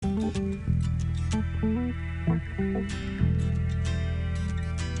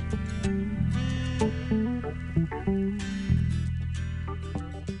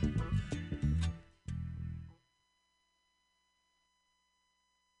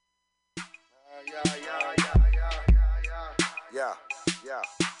Yeah, yeah.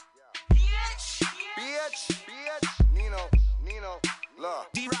 Bitch, Nino, love.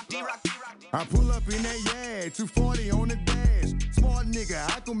 I pull up in that yard, 240 on the dash. Smart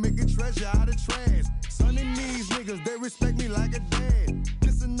nigga, I can make a treasure out of trash. Son and these niggas, they respect me like a dad.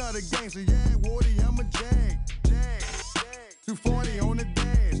 This another gangster, yeah, Woody, I'm a jag. 240 on the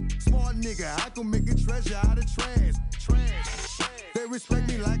dash. Smart nigga, I can make a treasure out of trash. They respect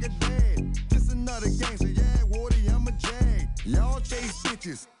me like a dad. This another gangster, yeah, Woody, I'm a jag. Y'all chase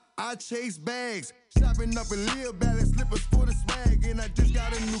bitches, I chase bags. Shopping up in Lil Valley, slippers for the swag. And I just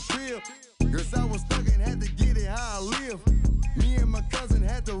got a new crib, cause I was stuck and had to get it how I live. Me and my cousin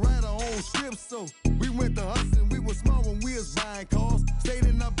had to write our own scripts, so we went to hustling. We was small when we was buying cars. Stayed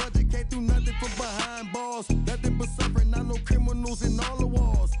in our budget, can't do nothing from behind bars. Nothing but suffering, I know criminals in all the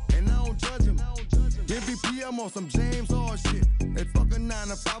walls. And I don't judge them. MVP, I'm on some James Hard shit. They fuck a 9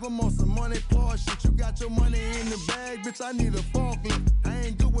 to 5, I'm on some money plus shit. You got your money in the bag, bitch, I need a forklift. I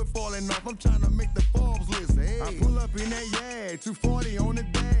ain't good with falling off, I'm trying to make the Forbes list. Hey. I pull up in that yard, 240 on the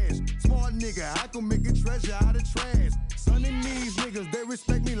dash. Smart nigga, I can make a treasure out of trash. Son and these niggas, they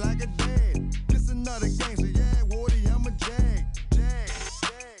respect me like a dad. This another gangster, yeah, Woody, I'm a jag.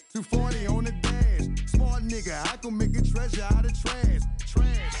 240 on the dash. Smart nigga, I can make a treasure out of trash.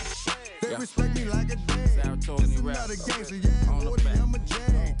 They respect me like a dad. This another gangster, yeah, Woody, I'm a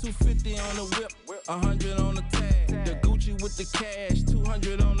jag. 250 on the whip, 100 on the tag. The Gucci with the cash,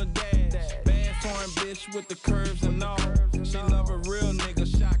 200 on the dash. Bad foreign bitch with the curves and all. She love a real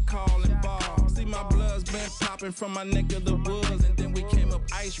nigga, shot call and ball. See my blood's been popping from my neck of the woods. And then we came up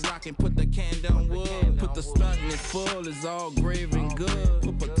ice rockin', put the can down wood. Put the stunt in it full, it's all grave and good.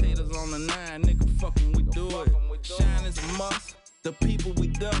 Put potatoes on the 9, nigga, fucking we do it. Shine is a must. The people we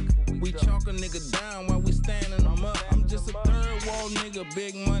duck, we chalk a nigga down while we standing them up. I'm just a third wall nigga,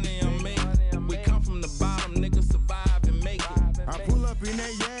 big money I'm making. We come from the bottom, nigga, survive and make it. I pull up in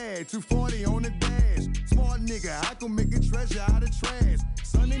that yard, 240 on the dash. Smart nigga, I can make a treasure out of trash.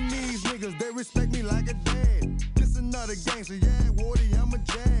 Son and these niggas, they respect me like a dad. This another gangster, yeah, Woody, I'm a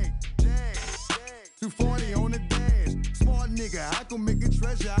jag. 240 on the dash. Smart nigga, I can make a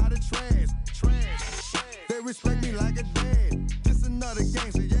treasure out of trash. They respect me like a dad. This another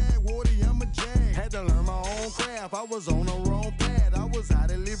gangster, yeah, Woody, I'm a jag. Had to learn my own craft, I was on the wrong path. I was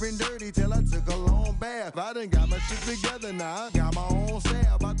out of living dirty till I took a long bath. I done got my shit together now, I got my own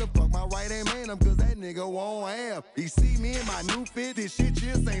staff. About to fuck my right hand man up, cause that nigga won't have. He see me in my new fit, this shit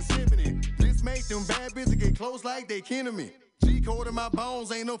just ain't slipping it. This make them bad bitches get close like they kin to me. G-code in my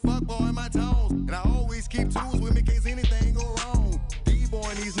bones, ain't no fuckboy in my tones. And I always keep tools with me in case anything go wrong. D-boy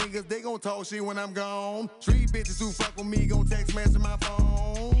and these niggas, they gon' talk shit when I'm gone. Street bitches who fuck with me gon' text message my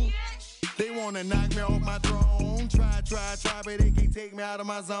phone. They wanna knock me off my throne. Try, but they can't take me out of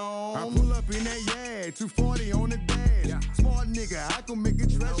my zone. I pull up in that yard, 240 on the dash. Smart nigga, I can make a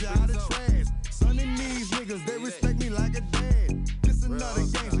treasure out of trash. Son and these niggas, they respect me like a dad. This another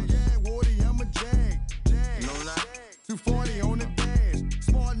gangster, yeah, Woody, I'm a jag. 240 on the dash.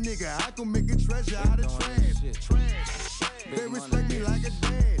 Smart nigga, I can make a treasure out of trash. They respect me like a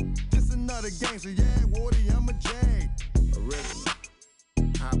dad. This another gangster, yeah, Woody, I'm a jag. Original,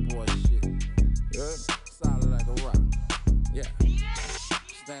 hot boy shit. Good, solid like a rock. Yeah,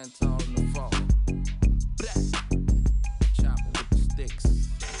 stand tall in the fall. Chopper with the sticks,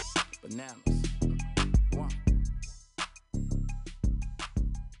 bananas. One.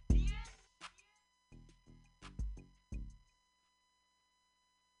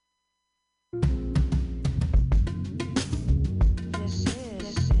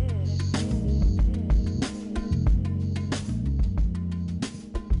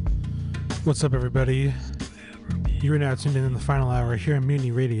 What's up, everybody? You are now tuned in the final hour here on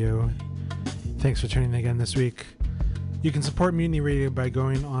Mutiny Radio. Thanks for tuning in again this week. You can support Mutiny Radio by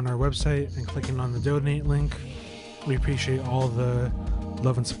going on our website and clicking on the donate link. We appreciate all the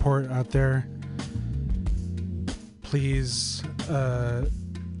love and support out there. Please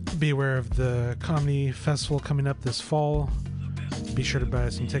be aware of the comedy festival coming up this fall. Be sure to buy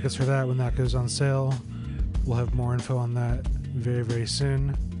some tickets for that when that goes on sale. We'll have more info on that very, very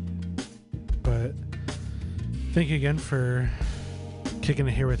soon. But thank you again for kicking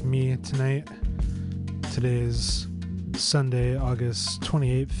it here with me tonight. Today is Sunday, August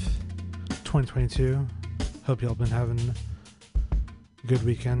 28th, 2022. Hope y'all been having a good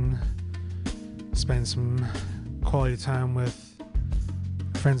weekend. Spend some quality time with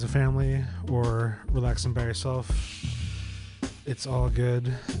friends and family or relaxing by yourself. It's all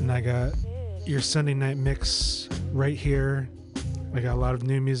good. And I got your Sunday night mix right here. I got a lot of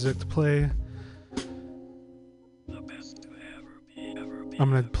new music to play. I'm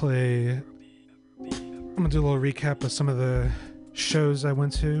going to play I'm gonna do a little recap of some of the shows I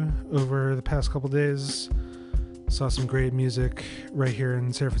went to over the past couple days. Saw some great music right here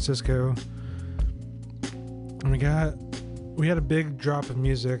in San Francisco. And we had a big drop of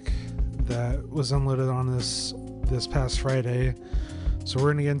music that was unloaded on this past Friday. So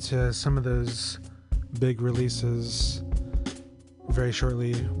we're gonna get into some of those big releases very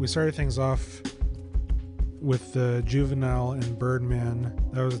shortly. We started things off with the Juvenile and Birdman.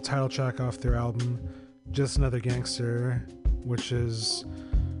 That was a title track off their album Just Another Gangster, which is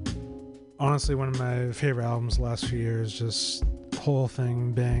honestly one of my favorite albums the last few years. Just whole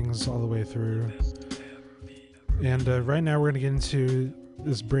thing bangs all the way through. And right now we're going to get into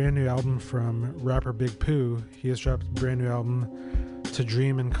this brand new album from rapper Big Pooh. He has dropped a brand new album, To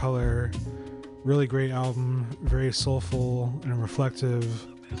Dream in Color. Really great album, very soulful and reflective,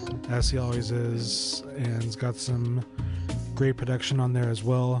 as he always is, and it's got some great production on there as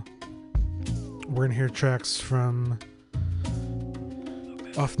well. We're going to hear tracks from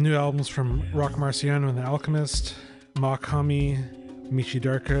off new albums from Rock Marciano and The Alchemist, Makami, Michi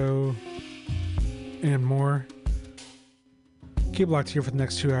Darko, and more. Keep locked here for the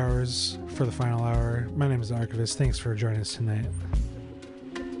next 2 hours for the final hour. My name is The Archivist. Thanks for joining us tonight.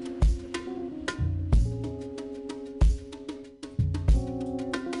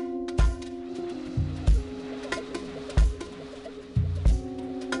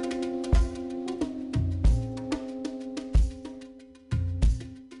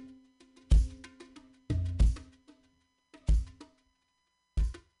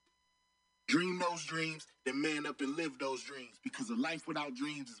 Dream those dreams, then man up and live those dreams. Because a life without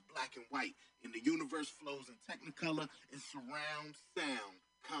dreams is black and white. And the universe flows in technicolor and surround sound.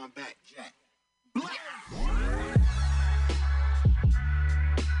 Combat Jack. Black!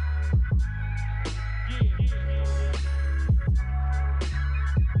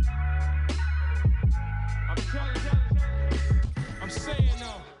 I'm saying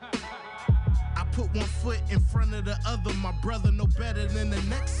though. I put one foot in front of the other. My brother no better than the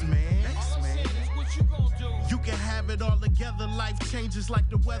next man. What you gonna do? You can have it all together. Life changes like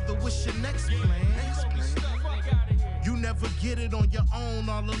the weather. What's your next plan? You never get it on your own.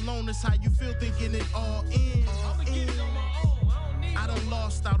 All alone is how you feel, thinking it all ends. I done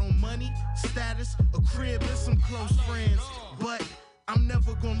lost out on money, status, a crib, and some close friends. But I'm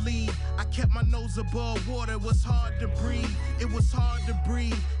never gonna leave. I kept my nose above water. It was hard to breathe. It was hard to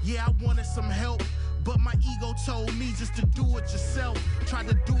breathe. Yeah, I wanted some help, but my ego told me just to do it yourself. Tried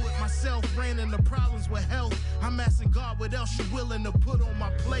to do it myself, ran into problems with health. I'm asking God what else you willing to put on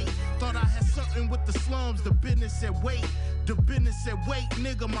my plate. Thought I had something with the slums. The business said wait. The business said wait,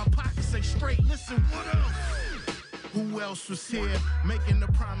 nigga, my pockets ain't straight. Listen, what else? Who else was here? Making the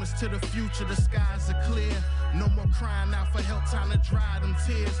promise to the future, the skies are clear. No more crying out for help, time to dry them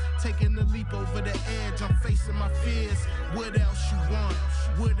tears. Taking the leap over the edge, I'm facing my fears. What else you want?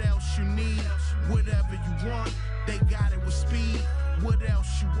 What else you need? Whatever you want, they got it with speed. What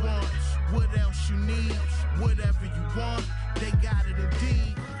else you want? What else you need? Whatever you want, they got it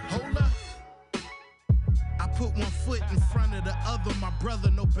indeed. Hold up. I put one foot in front of the other. My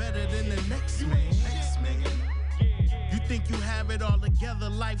brother no better than the next man. You think you have it all together,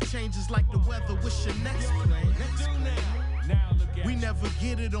 life changes like the weather. What's your next plan? We never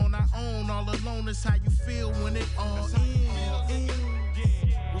get it on our own. All alone is how you feel when it all ends.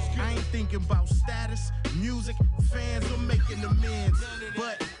 I ain't thinking about status, music, fans, or making amends.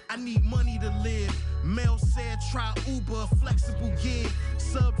 But I need money to live. Mel said try Uber, a flexible gig.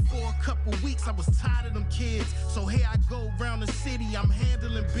 Sub for a couple weeks, I was tired of them kids. So here I go round the city, I'm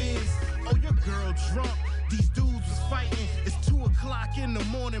handling biz. Oh, your girl drunk, these dudes was fighting. It's 2 o'clock in the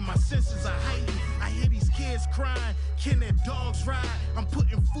morning, my senses are heightened. I hear these kids crying, can their dogs ride? I'm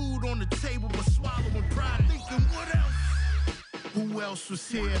putting food on the table, but swallowing pride. Thinking, what else? Who else was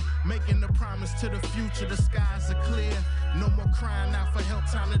here? Making the promise to the future, the skies are clear. No more crying out for help,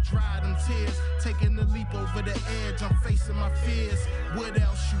 time to dry them tears. Taking the leap over the edge, I'm facing my fears. What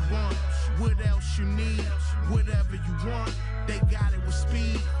else you want? What else you need? Whatever you want, they got it with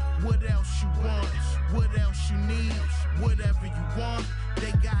speed. What else you want? What else you need? Whatever you want,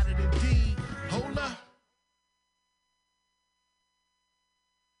 they got it indeed. Hold up.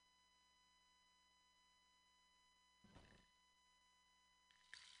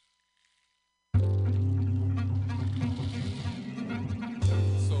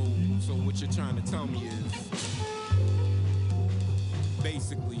 So what you're trying to tell me is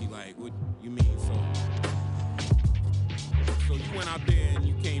basically like what you mean. So you went out there and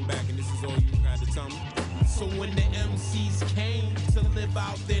you came back and this is all you had to tell me. So when the MCs came to live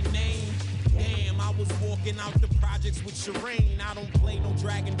out their name, damn, I was walking out the projects with Shireen. I don't play no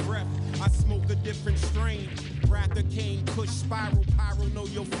dragon breath. I smoke a different strain. Rather cane, kush, spiral, pyro, know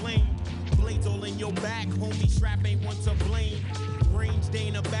your flame. Blades all in your back, homie, strap ain't one to blame. Ranged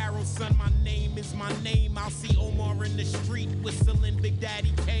ain't a barrel, son, my name is my name. I'll see Omar in the street, whistling Big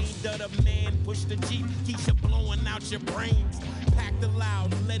Daddy Kane. Dud a man, push the Jeep, Keisha blowing out your brains. Pack the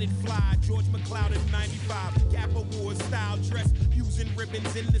loud, let it fly, George McCloud in 95. Gap Award style dress, using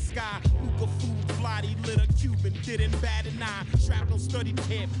ribbons in the sky. Luca food, Flotty, lit a Cuban, didn't bat an eye. Shrapnel studied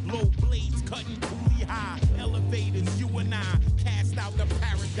camp, low blades, cutting coolie high. Elevators, you and I, cast out the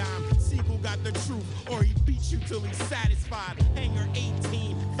paradigm. Siegel got the truth, or he beats you till he's satisfied. Hanger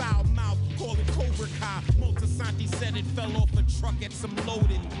 18, foul mouth, call it Cobra Kai. Montesanti said it fell off a truck at some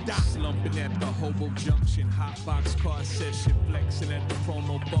loading dock. Slumping at the Hobo Junction, hot box car session, flexing at the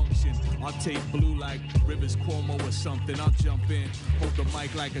promo function. I'll take blue like Rivers Cuomo or something. I'll jump in, hold the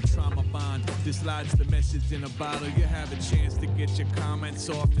mic like a trauma bond. Dislodge the message in a bottle. You have a chance to get your comments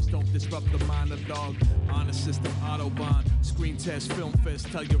off. Just don't disrupt the monologue. Honor system, Autobahn, screen test, film fest.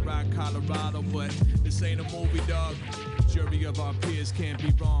 Tell you ride Colorado, but this ain't a movie, dog. Jury of our peers can't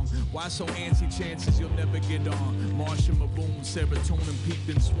be wrong. Why so antsy? Chances you'll never get on. Martian maroon, serotonin peaked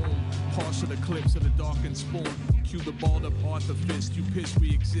and swoon. Partial eclipse of the darkened spoon. Cue the balled up Arthur fist. You piss,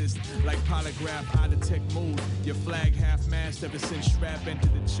 we exist like polygraph, out of tech mood. Your flag half mast ever since Strap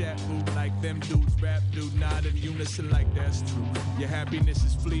entered the chat room. Like them dudes, rap dude, nod in unison like that's true. Your happiness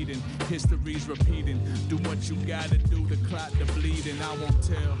is fleeting, history's repeating. Do what you gotta do to clot the bleeding. I won't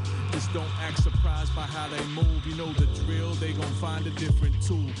tell, just don't act surprised by how they move. You know the drill, they gon' find a different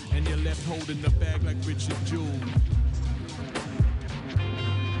tool. And you're left holding the bag like Richard Jewell.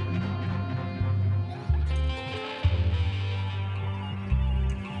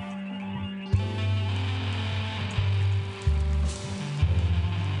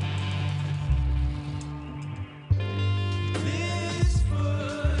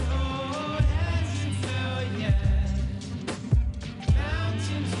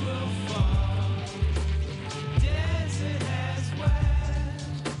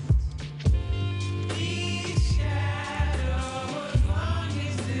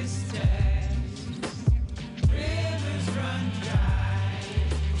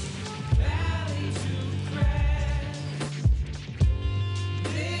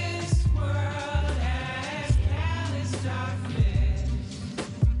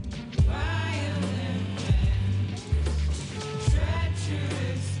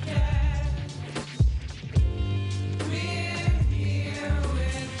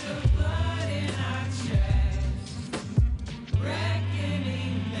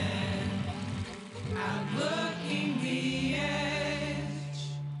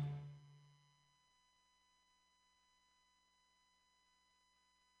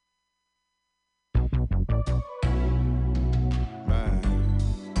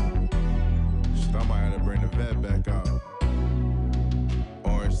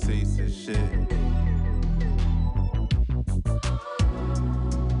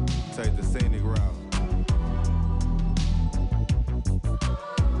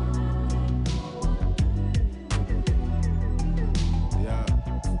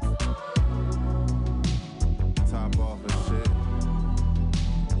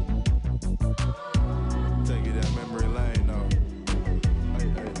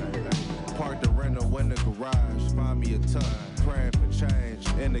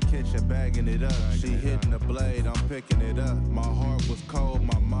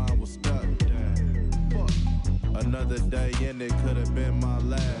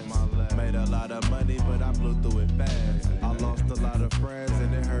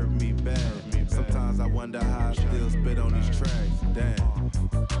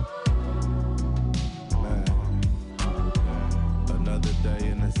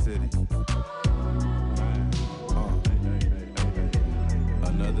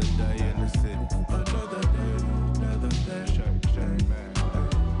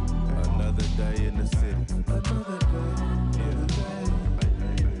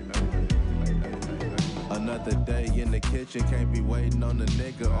 Can't be waiting on the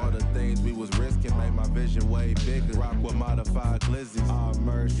nigga. All the things we was risking made my vision way bigger. Rock with modified glizzies. I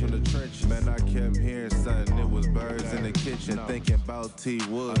emerged from the trenches. Man, I kept hearing something. It was birds in the kitchen. Thinking about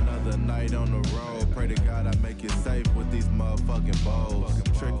T-Wood. Another night on the road. Pray to God I make it safe with these motherfucking bows.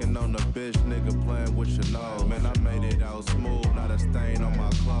 Tricking on the bitch, nigga playing with your nose. Man, I made it out smooth. Not a stain on my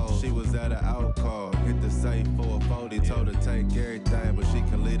clothes. She was at an out call. Hit the safe for a 40. Told her take everything, but she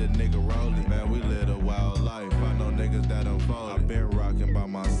can lead a nigga rolling. Man, we live a wild life. I know niggas that unfold. I've been rocking by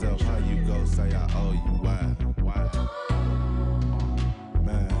myself. How you go say I owe you? Why?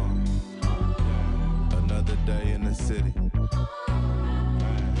 Man, another day in the city.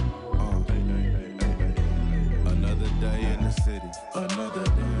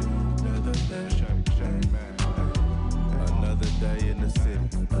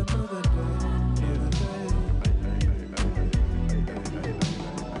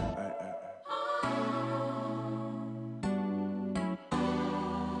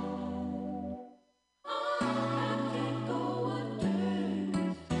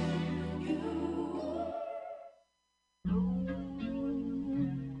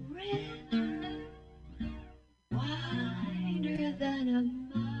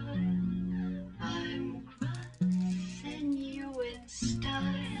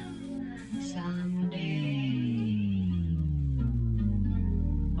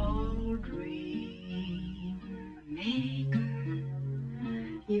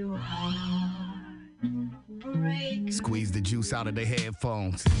 Your heart breaks. Squeeze the juice out of the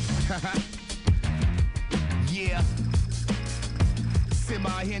headphones. Yeah. Semi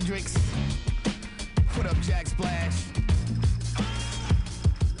Hendrix. What up, Jack Splash?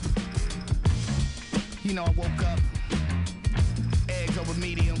 You know, I woke up. Eggs over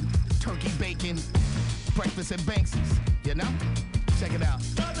medium. Turkey bacon. Breakfast at Banksy's. You know? Check it out.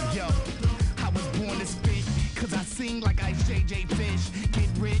 Yo. I was born to spit, cause I sing like Ice JJ Fish. Get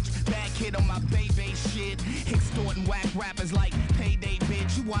rich, back hit on my baby shit. Extorting whack rappers like Payday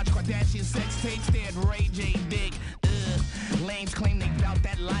Bitch. You watch Kardashian sex tapes, stare at Ray J Dick. Lames claim they bout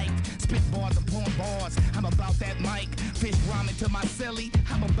that life. Spit bars upon bars, I'm about that mic. Fish ramen to my celly,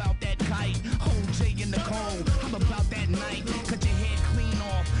 I'm about that kite. Hold J in the cold, I'm about that night. Cut your head clean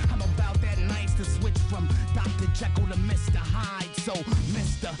off, I'm about that nice. To switch from Dr. Jekyll to Mr. Hyde. So,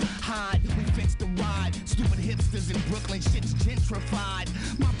 Mr. Hyde, we fixed the ride. Stupid hipsters in Brooklyn, shit's gentrified.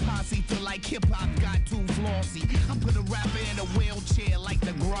 My posse feel like hip-hop got too flossy. I put a rapper in a wheelchair like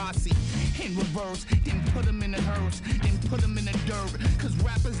the Grassi. In reverse, then put him in the hearse, then put him in the dirt. Cause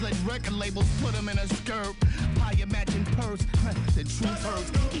rappers let record labels put him in a skirt. I imagine purse, the truth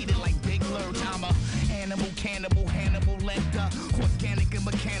hurts. Eat it like Big Lurch. I'm a animal, cannibal, Hannibal Lecter. Organic and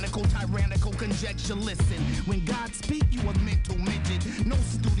mechanical, tyrannical conjecture. Listen, when God speak, you a mental midget. No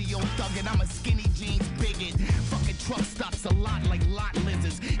studio thuggin', I'm a skinny jeans bigot. Fucking truck stops a lot like lot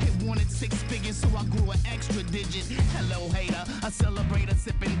lizards. It wanted 6 figures, so I grew an extra digit. Hello, hater, a celebrator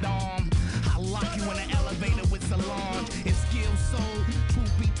sipping Dom. I lock you in an elevator with Solange. It's skill sold,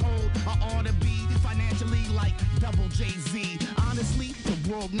 truth be told, I ought to be financially like double Jay-Z. Honestly,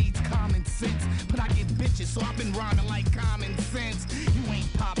 the world needs common sense, but I get bitches, so I've been rhyming like common sense. You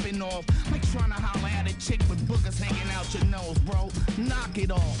ain't popping off, like trying to holler at a chick with boogers hanging out your nose, bro. Knock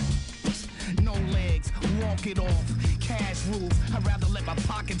it off. No legs, walk it off. Cash rules, I'd rather let my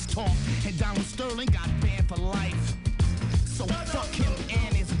pockets talk. And Donald Sterling got banned for life. So fuck him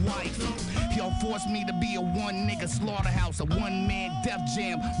and his wife. Y'all forced me to be a one nigga slaughterhouse, a one man Def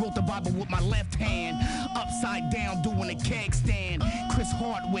Jam. Wrote the Bible with my left hand, upside down doing a keg stand. Chris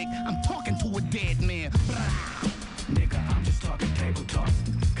Hardwick, I'm talking to a dead man. Nigga, I'm just talking table talk.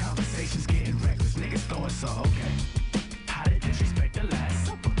 Conversations getting reckless, niggas throwing so okay. How to disrespect the Last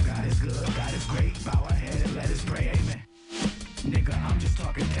Supper? God is good, God is great. Bow our head and let us pray, amen. Nigga, I'm just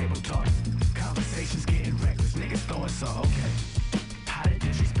talking table talk. Conversations getting reckless, niggas throwing so okay. How to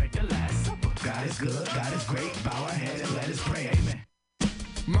disrespect the Last Supper? God is good, God is great. Bow our head and let us pray, amen.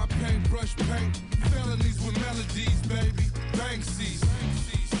 My paintbrush paint, felonies with melodies, baby. Banksy's.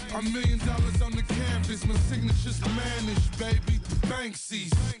 $1 million on the canvas, my signature's managed, baby.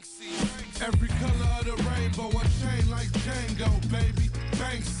 Banksy's. Every color of the rainbow, I chain like Django, baby.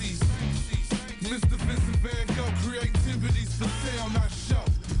 Banksy's. Mr. Vincent Van Gogh, creativity's for sale, not show.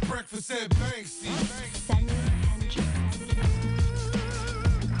 Breakfast at Banksy's. Breakfast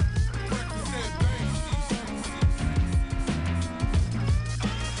at Banksy's.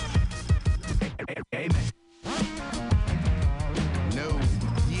 Amen.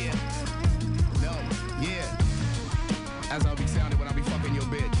 As I'll be sounding when I be fucking your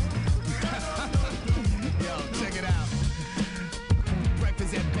bitch. Yo, check it out.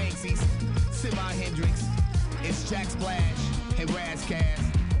 Breakfast at Banksy's, Semi Hendrix. It's Jack Splash and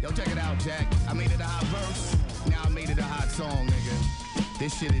Razzcast. Yo, check it out, Jack. I made it a hot verse. Now I made it a hot song, nigga.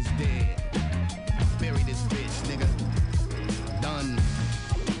 This shit is dead. Bury this bitch, nigga. Done.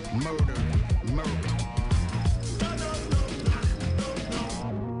 Murder.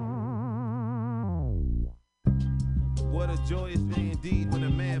 What a joyous thing indeed when a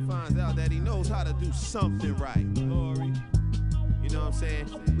man finds out that he knows how to do something right. Glory. You know what I'm saying?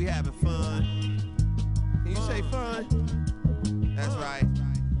 We having fun. Can you say fun? That's right.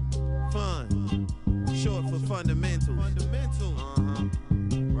 Fun. Short for fundamentals. Uh-huh.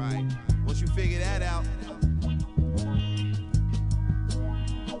 Right. Once you figure that out,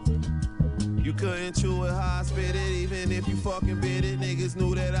 you couldn't chew it how I spit it, even if you fucking bit it. Niggas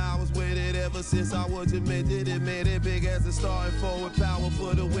knew that I was with it ever since I was admitted. It made it big as a starting forward power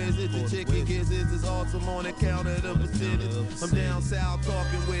for the wizards. The chicken gizzards is awesome on the count of the percentage. I'm down south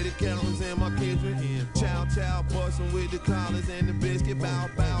talking with accountants and my kindred. Chow chow bustin' with the collars and the biscuit. Bow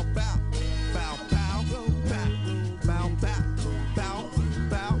bow bow. Bow bow bow. Bow bow bow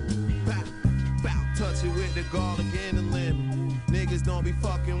bow bow bow. Touch it with the garlic and the lemon. Niggas don't be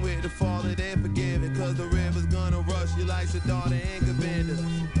fucking with the father, they forgive it. Cause the river's gonna rush you like Siddhartha and Govinda.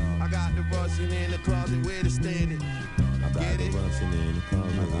 I got the Russian in the closet with a standard. Get it? Russian in the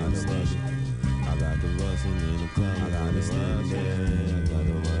closet, I got the Russian. I got the Russian in the closet, I got the Russian. I got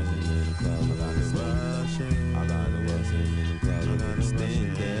the Russian in the closet, I got the Russian. I got the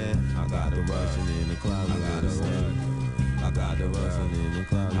rushing in the cloud. I got the rush. I got the rushing in the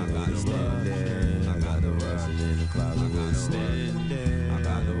cloud. I got the rush. I got the rushing in the cloud. I got the stand. I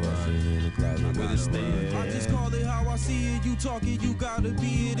got the rushing in the cloud. I got the stand. I just call it how I see it. You talking, you gotta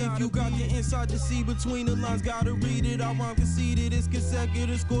be it. If you got the insight to see between the lines, gotta read it. I rhyme conceited. It's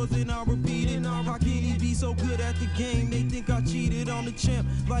consecutive scores and I repeat it. How can he be so good at the game? They think I cheated on the champ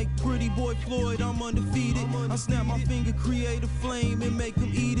like Pretty Boy Floyd. I'm undefeated. I snap my finger, create a flame and make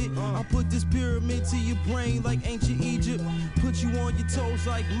them eat it. I put this pyramid to your brain like ancient Egypt. Put you on your toes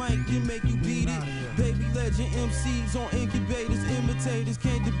like Mike, then make you beat it. Baby legend MCs on incubators, imitators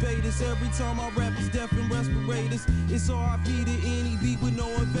can't debate us. Every time I rap is death and respirators. It's R.I.P. to any beat with no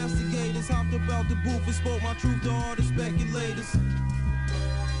investigators. Hopped up out the booth and spoke my truth to all the speculators.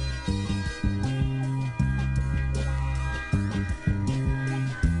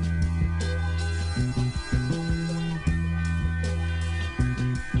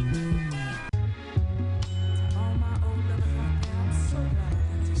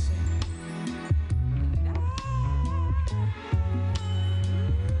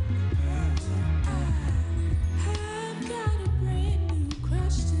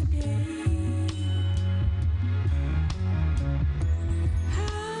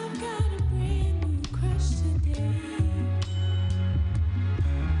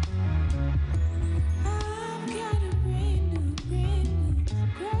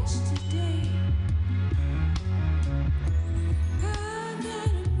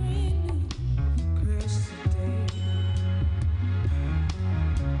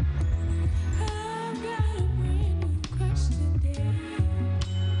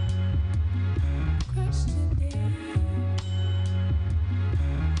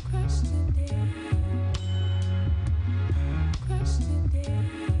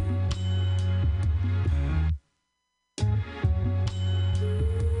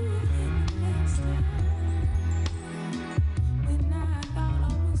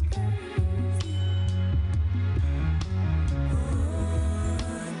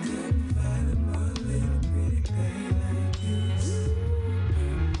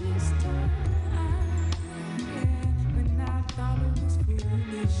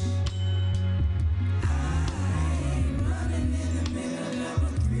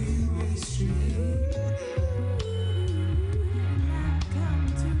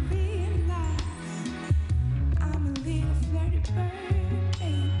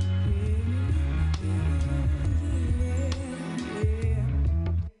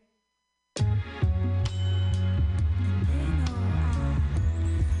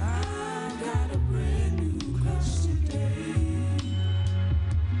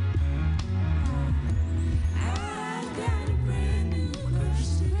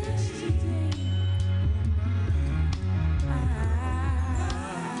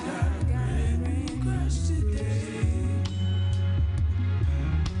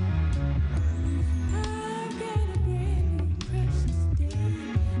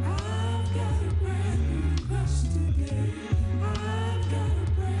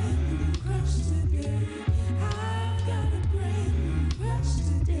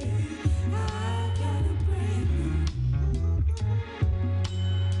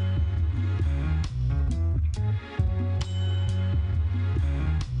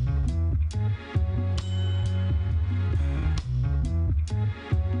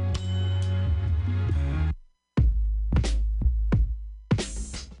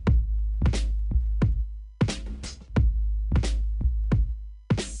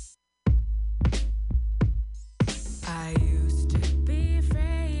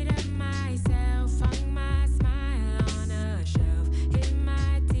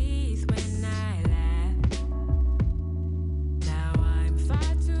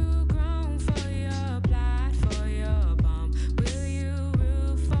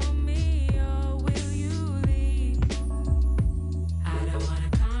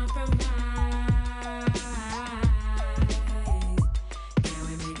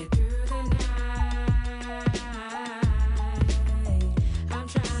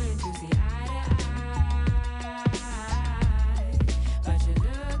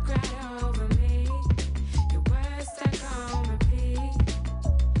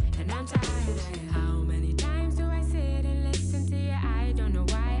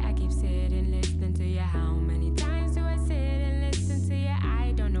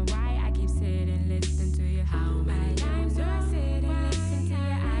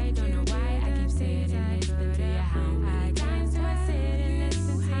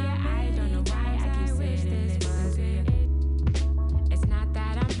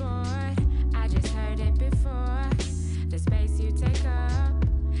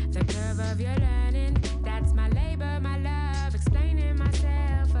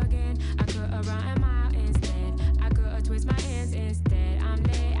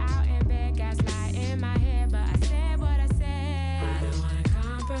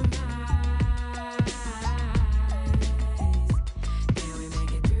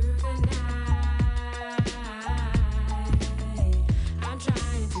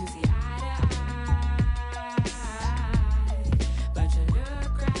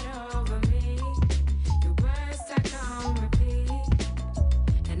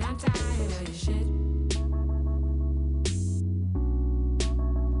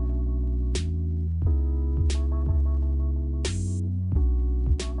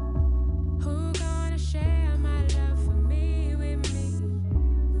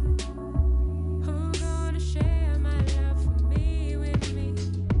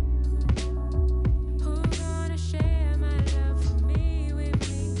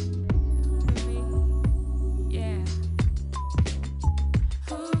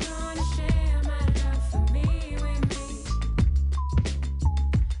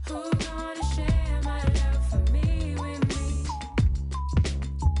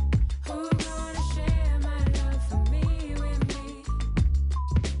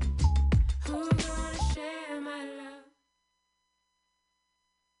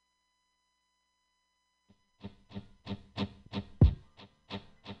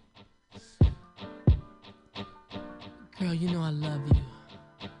 Girl, you know I love you.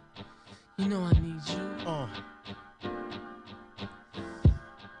 You know I need you.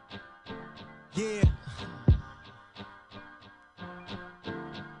 Yeah.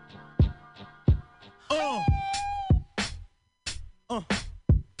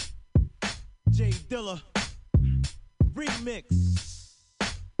 J Dilla remix.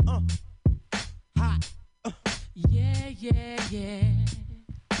 Hot. Yeah, yeah, yeah.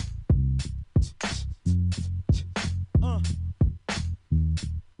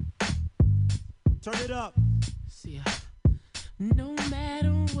 Turn it up. See ya. No matter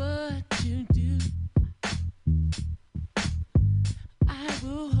what you do, I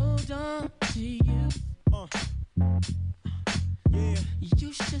will hold on to you. Yeah.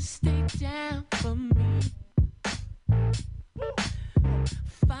 You should stay down for me.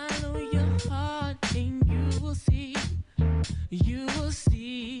 Follow your heart and you will see. You will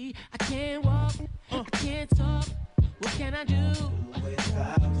see. I can't walk, I can't talk. What can I do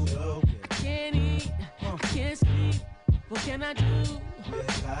without you? I can't eat, I can't sleep. What can I do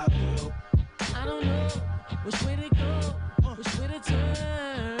without you? I don't know which way to go, which way to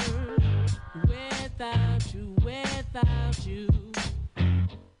turn. Without you, without you.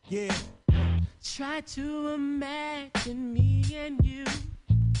 Yeah. Try to imagine me and you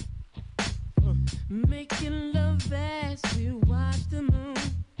making love as we watch the moon.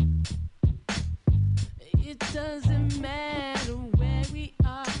 It doesn't matter where we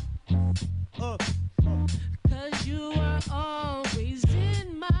are, 'cause you are always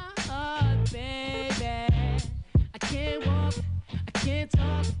in my heart, baby. I can't walk, I can't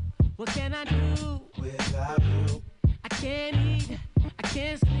talk. What can I do without you? I can't eat, I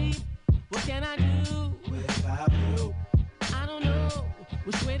can't sleep. What can I do without you? I don't know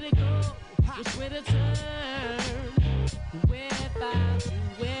which way to go, which way to turn.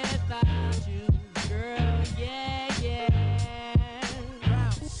 Without you, girl, yeah, yeah.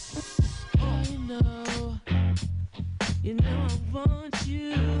 Oh, you know I want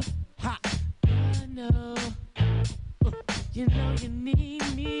you. I know, you know you need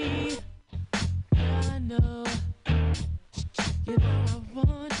me. I know, you know I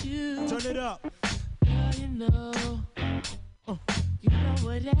want you. Turn it up. Girl, you know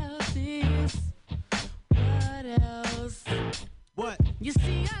what else is? What else? What? You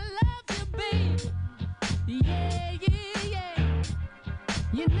see, I love you, babe. Yeah, yeah, yeah.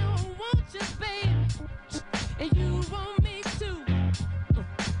 You know I want you, babe. And you want me too.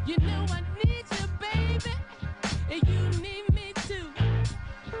 You know I need you, baby. And you need me too.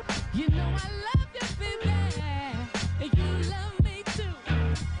 You know I love you, baby. And you love me too.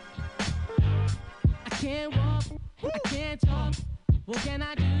 I can't walk, I can't talk. What can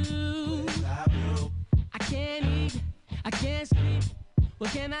I do? I can't eat, I can't sleep.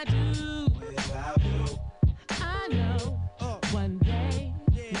 What can I do without you? I know one day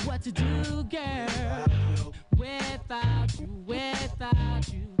what to do, girl. Without you,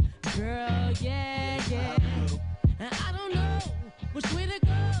 girl, yeah, yeah. And I don't know which way to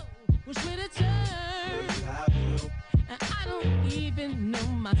go, which way to turn. And I don't even know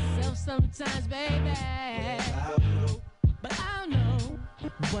myself sometimes, baby. But I'll know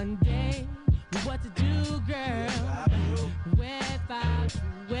one day what to do, girl. Without you,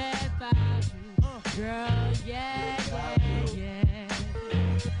 girl, yeah, yeah, yeah.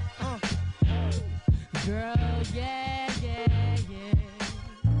 Girl, yeah, yeah, yeah.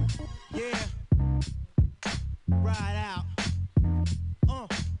 Yeah. Ride out.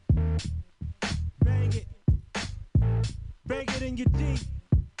 Bang it. Bang it in your Jeep.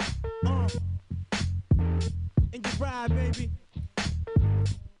 And you ride, baby.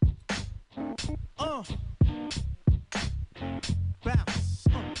 Bounce.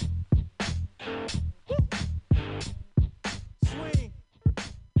 Woo. Swing.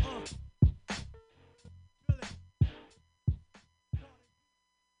 Feel it.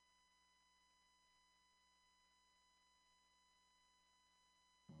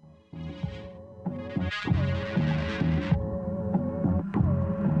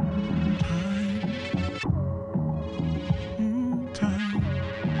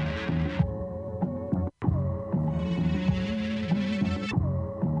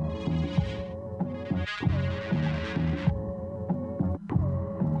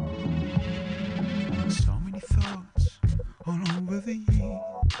 So many thoughts all over the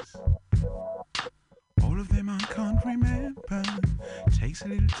years. All of them I can't remember. Takes a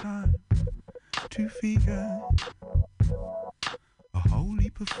little time to figure. A whole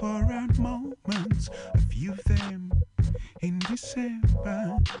heap of far-out moments. A few of them in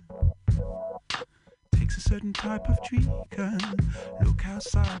December. Takes a certain type of trigger. Look how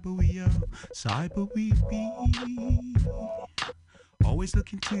cyber we are, cyber we be. Always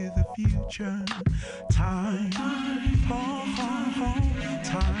looking to the future. Time, time.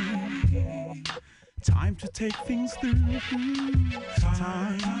 Time to take things through.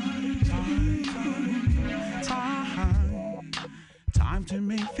 Time, time. Time to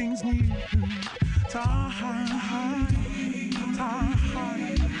make things new. Time, time.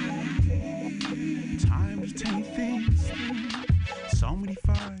 Time to take things through. So many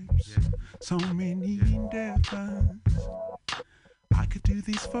vibes, so many endeavors. I could do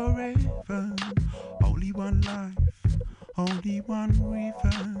this forever. Only one life, only one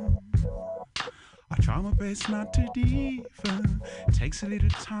river. I try my best not to differ. Takes a little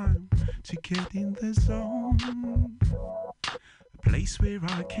time to get in the zone. A place where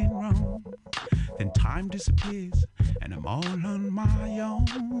I can roam. Then time disappears and I'm all on my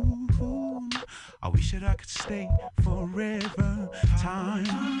own. I wish that I could stay forever. Time,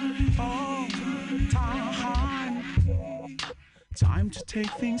 oh, time. Time to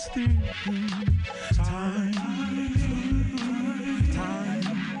take things through. Time, time.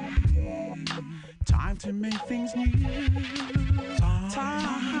 Time to make things new. Time,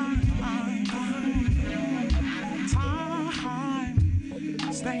 time.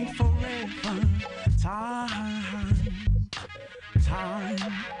 Stay forever. Time, time.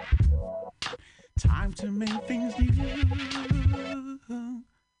 Time to make things new.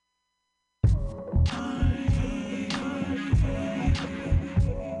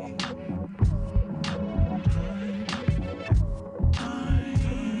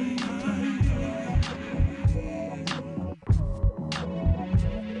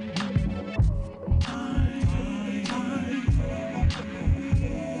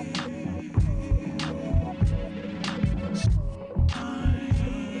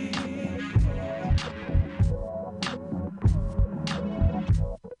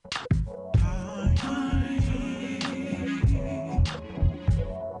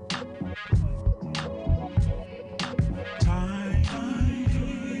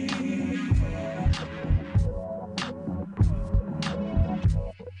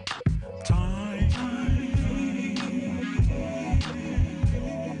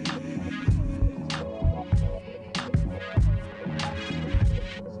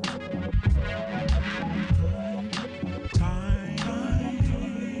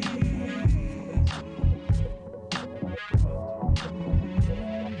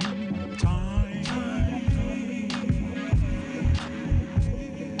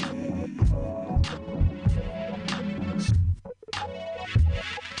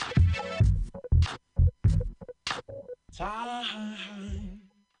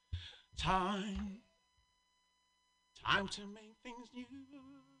 Time to make things new.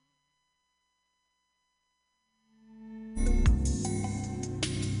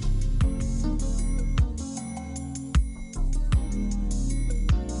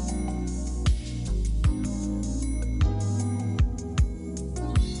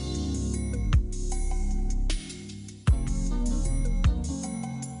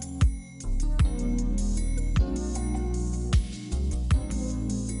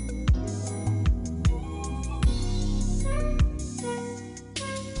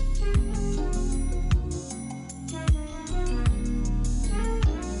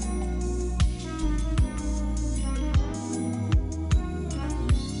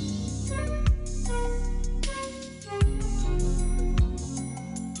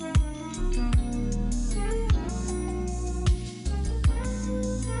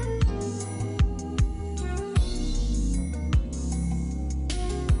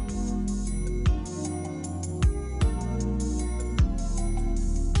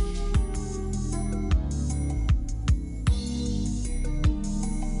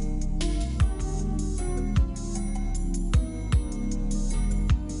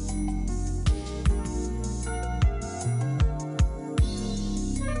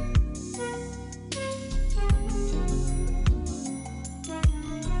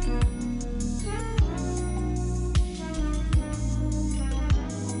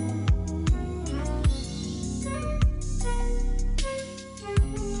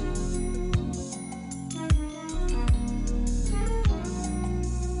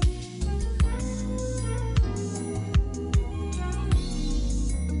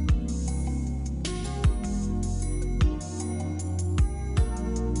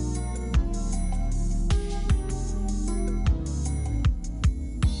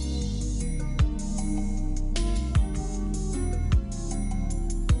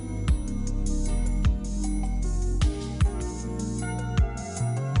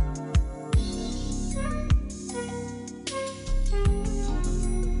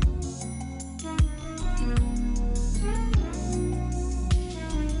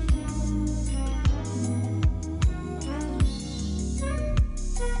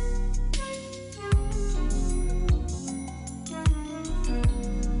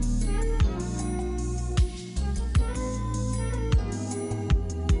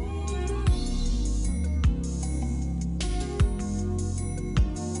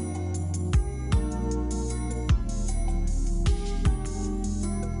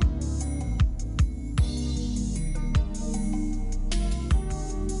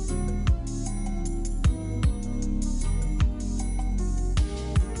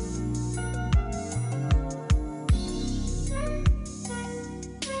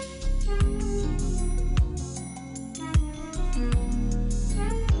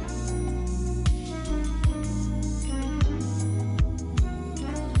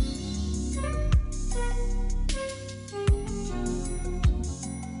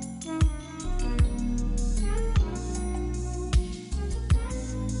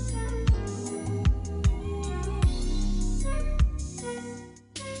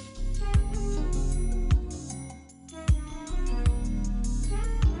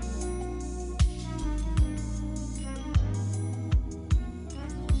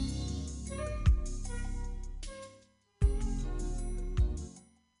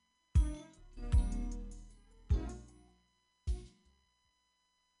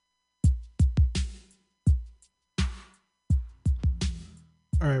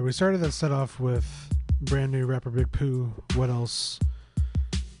 All right, we started that set off with brand new rapper Big Pooh, What Else?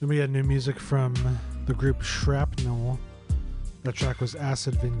 Then we had new music from the group Shrapnel. That track was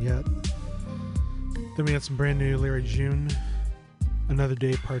Acid Vignette. Then we had some brand new Larry June, Another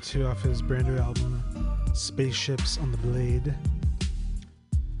Day Part 2 off his brand new album Spaceships on the Blade.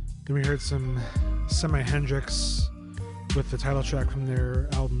 Then we heard some Semi Hendrix with the title track from their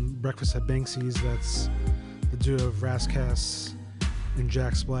album Breakfast at Banksy's. That's the duo of Rascass and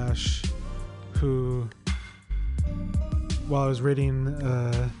Jack Splash, who, while I was reading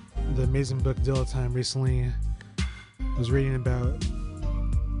the amazing book Dilettante recently, I was reading about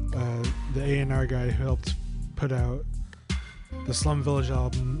the A&R guy who helped put out the Slum Village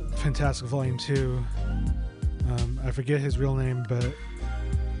album Fantastic Volume 2. I forget his real name, but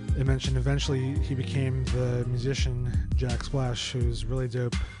it mentioned eventually he became the musician Jack Splash, who's really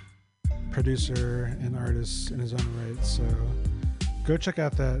dope producer and artist in his own right. So go check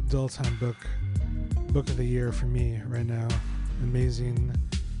out that Dilettante book of the year for me right now. Amazing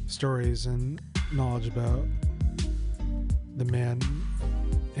stories and knowledge about the man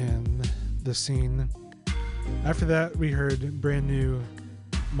and the scene. After that, we heard brand new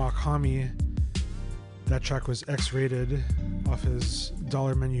Mokhami. That track was X-Rated off his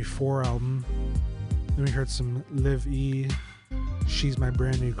Dollar Menu 4 album. Then we heard some Liv E, She's My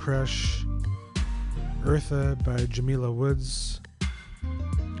Brand New Crush, Eartha by Jamila Woods,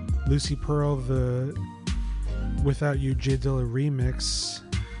 Lucy Pearl, the Without You J Dilla remix.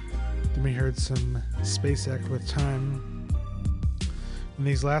 Then we heard some SpaceX with Time. And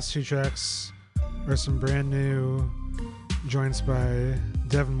these last two tracks are some brand new joints by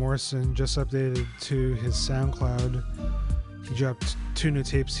Devin Morrison, just updated to his SoundCloud. He dropped 2 new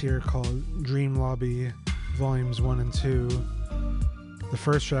tapes here called Dream Lobby Volumes 1 and 2. The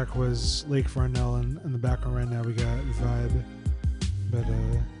first track was Lake Farnell, and in the background right now we got Vibe. But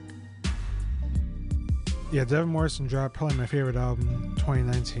yeah, Devin Morrison dropped probably my favorite album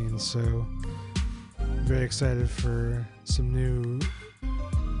 2019, so very excited for some new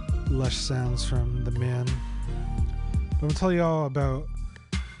lush sounds from the man. But I'm gonna tell you all about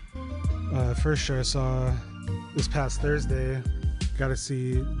first show I saw this past Thursday. Got to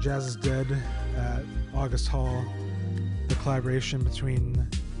see Jazz is Dead at August Hall. The collaboration between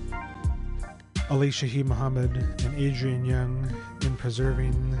Ali Shaheed Muhammad and Adrian Young in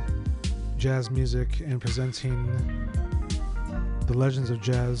preserving jazz music and presenting the legends of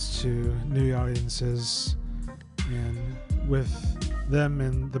jazz to new audiences. And with them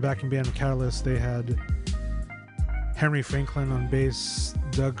and the backing band of Catalyst, they had Henry Franklin on bass,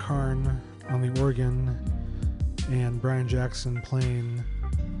 Doug Karn on the organ, and Brian Jackson playing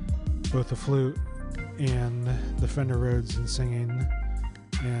both the flute and the Fender Rhodes and singing.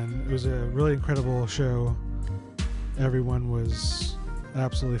 And it was a really incredible show. Everyone was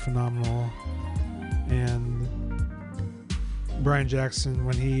absolutely phenomenal. And Brian Jackson,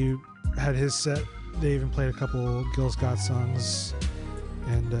 when he had his set, they even played a couple Gil Scott songs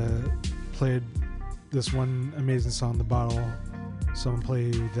and played this one amazing song, The Bottle. So I'm going to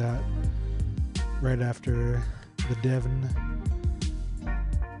play that right after the Devon.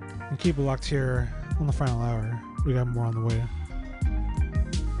 And keep it locked here on the final hour. We got more on the way.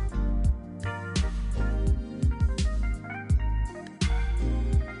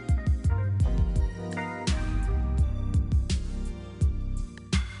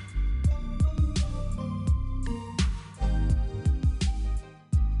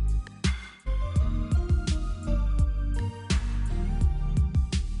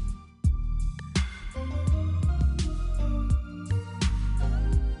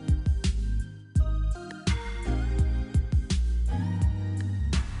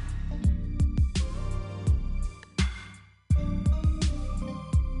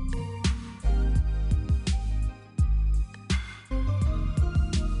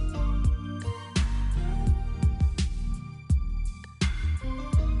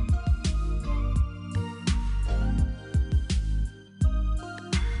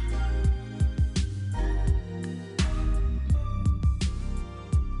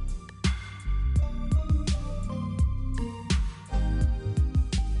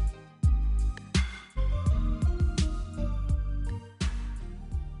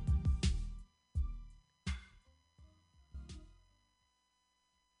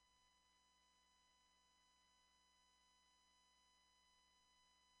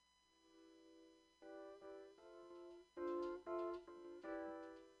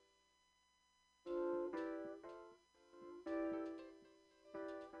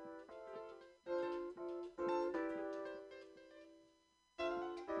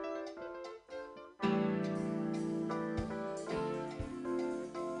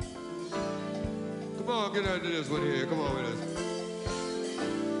 on, get under this one here. Come on with us.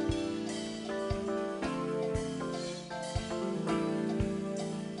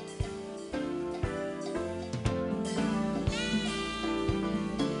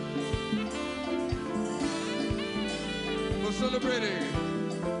 We're celebrating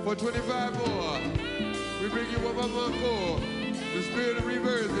for 25 more. We bring you one more encore. The spirit of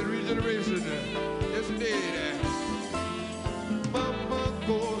rebirth and regeneration. Yes, indeed. Mama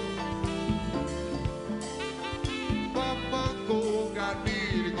go. Mama go got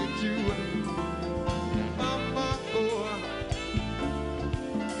me to get you. Mama go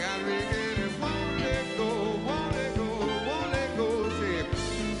got me in it. Won't let go, won't let go, won't let go.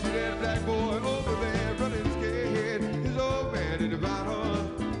 See that black boy over there running scared. His old man in the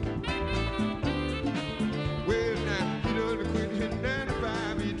bottom. Well, now he done quit hit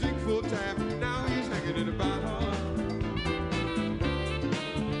 95. He drink full time. Now he's hanging in the bottom.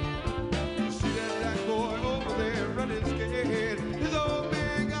 Running scared, his old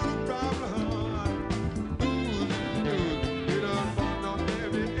man got a problem. He done bought on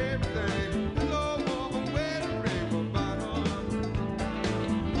everything. His old woman wear a rainbow bottom.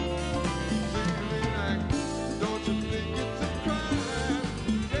 Singing me like, don't you think it's a crime?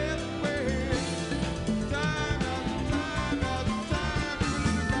 Get away. Time after time after time,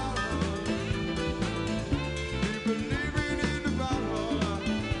 people living in the bottom.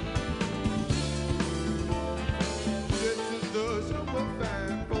 This is the super fan.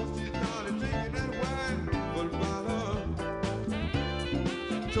 Folks, she started drinking that wine for the bottle.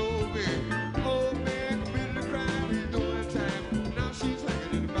 Told me, old man committed a crime. He's doing time. Now she's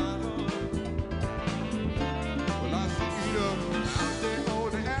hanging in the bottle. Well, I see her out there on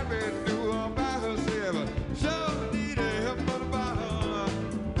the avenue all by herself. Sure need a help for the bottle.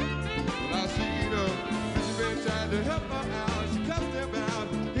 Well, I see her. She's been trying to help her out. She cussed him out,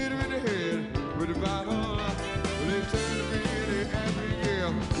 hit him in the head with the bottle. They turn to me and they ask me,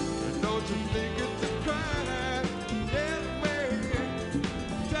 yeah, don't you think it's a crime? Get away.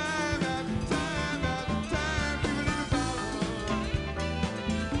 Time after time after time, people in the bottle.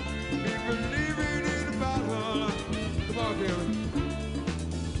 People living in the bottle. Come on, Kevin.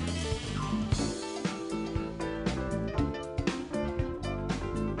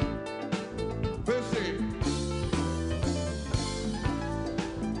 Let's see.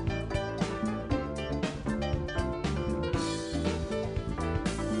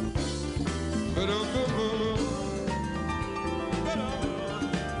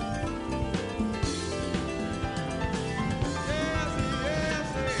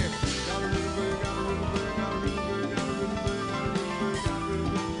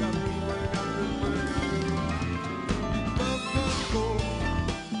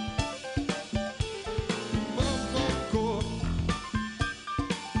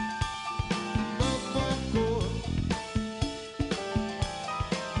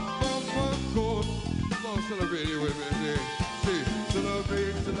 Celebrate it with me, see,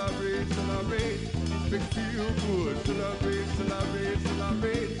 celebrate, celebrate, celebrate, make it feel good, celebrate, celebrate,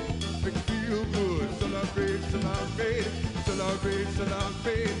 celebrate, make it feel good, celebrate, celebrate, celebrate,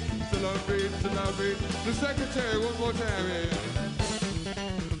 celebrate, celebrate, celebrate. The secretary, one more time, man.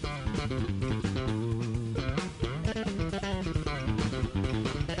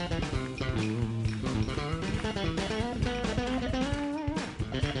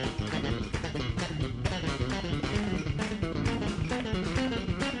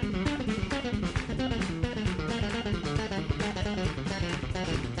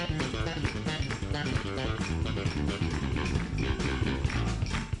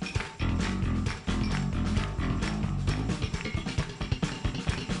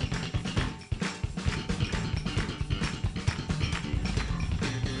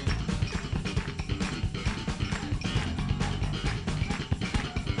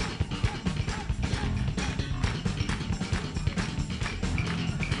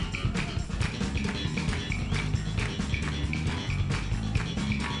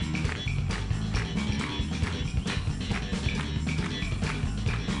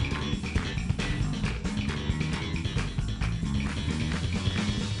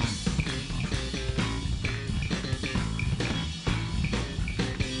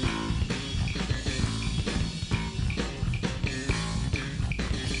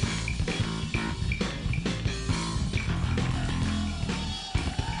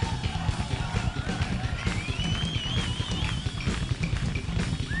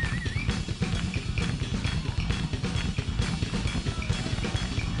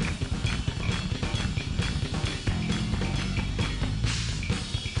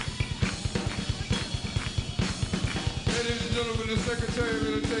 Ladies and gentlemen, the Secretary of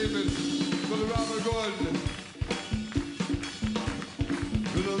Entertainment,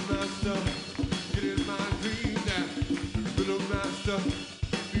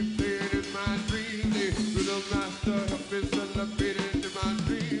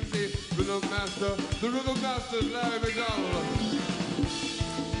 The Rhythm Masters, Larry McDonald.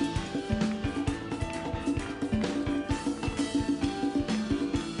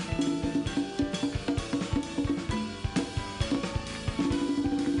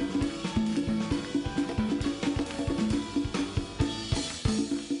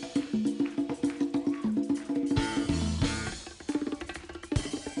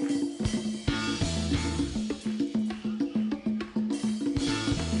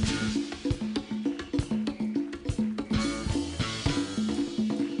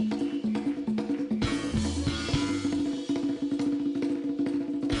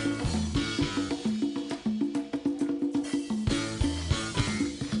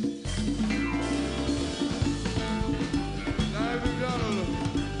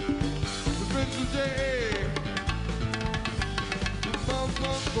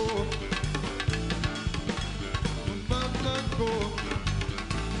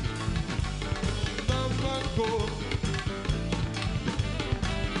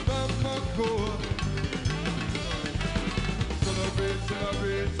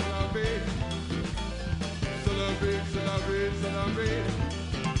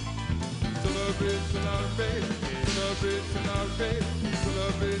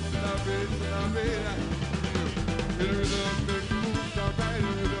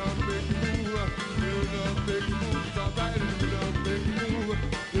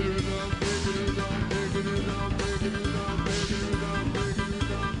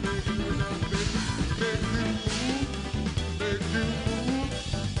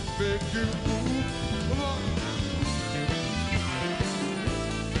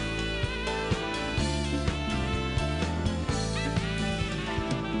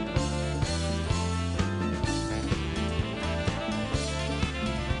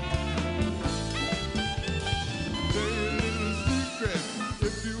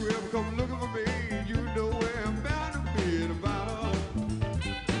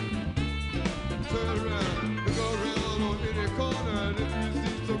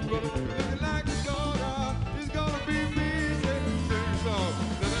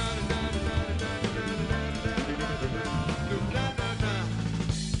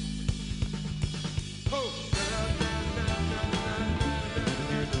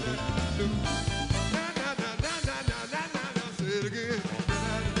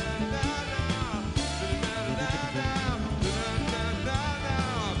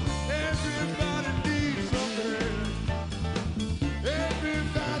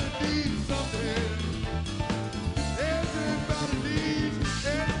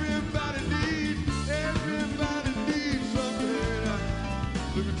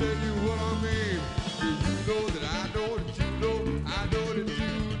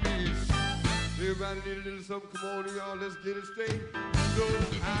 Something, come on, y'all, let's get it straight. You know,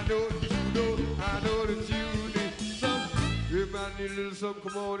 I know that you know, I know that you need something. Everybody need a little something,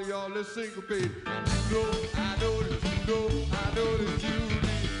 come on, y'all, let's syncopate. You know, I know that you know, I know that you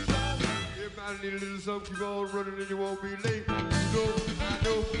need something. Everybody need a little something, keep on running and you won't be late. You know, I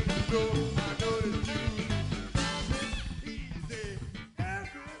know, you know, I know that you need something. Easy,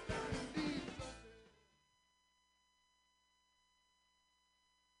 everybody needs something.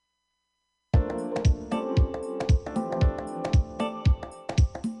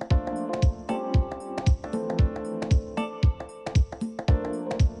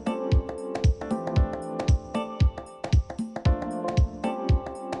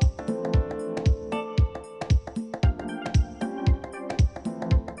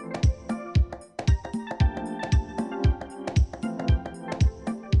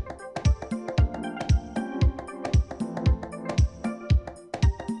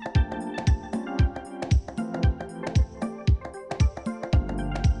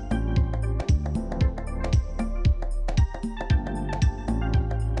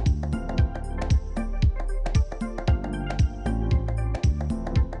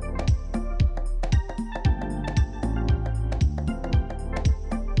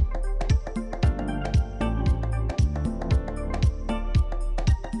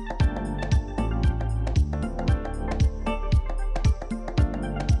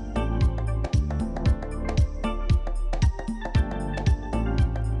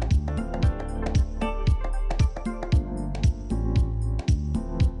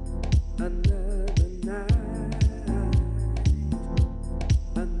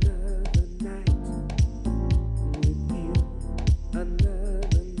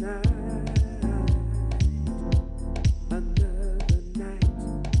 Another night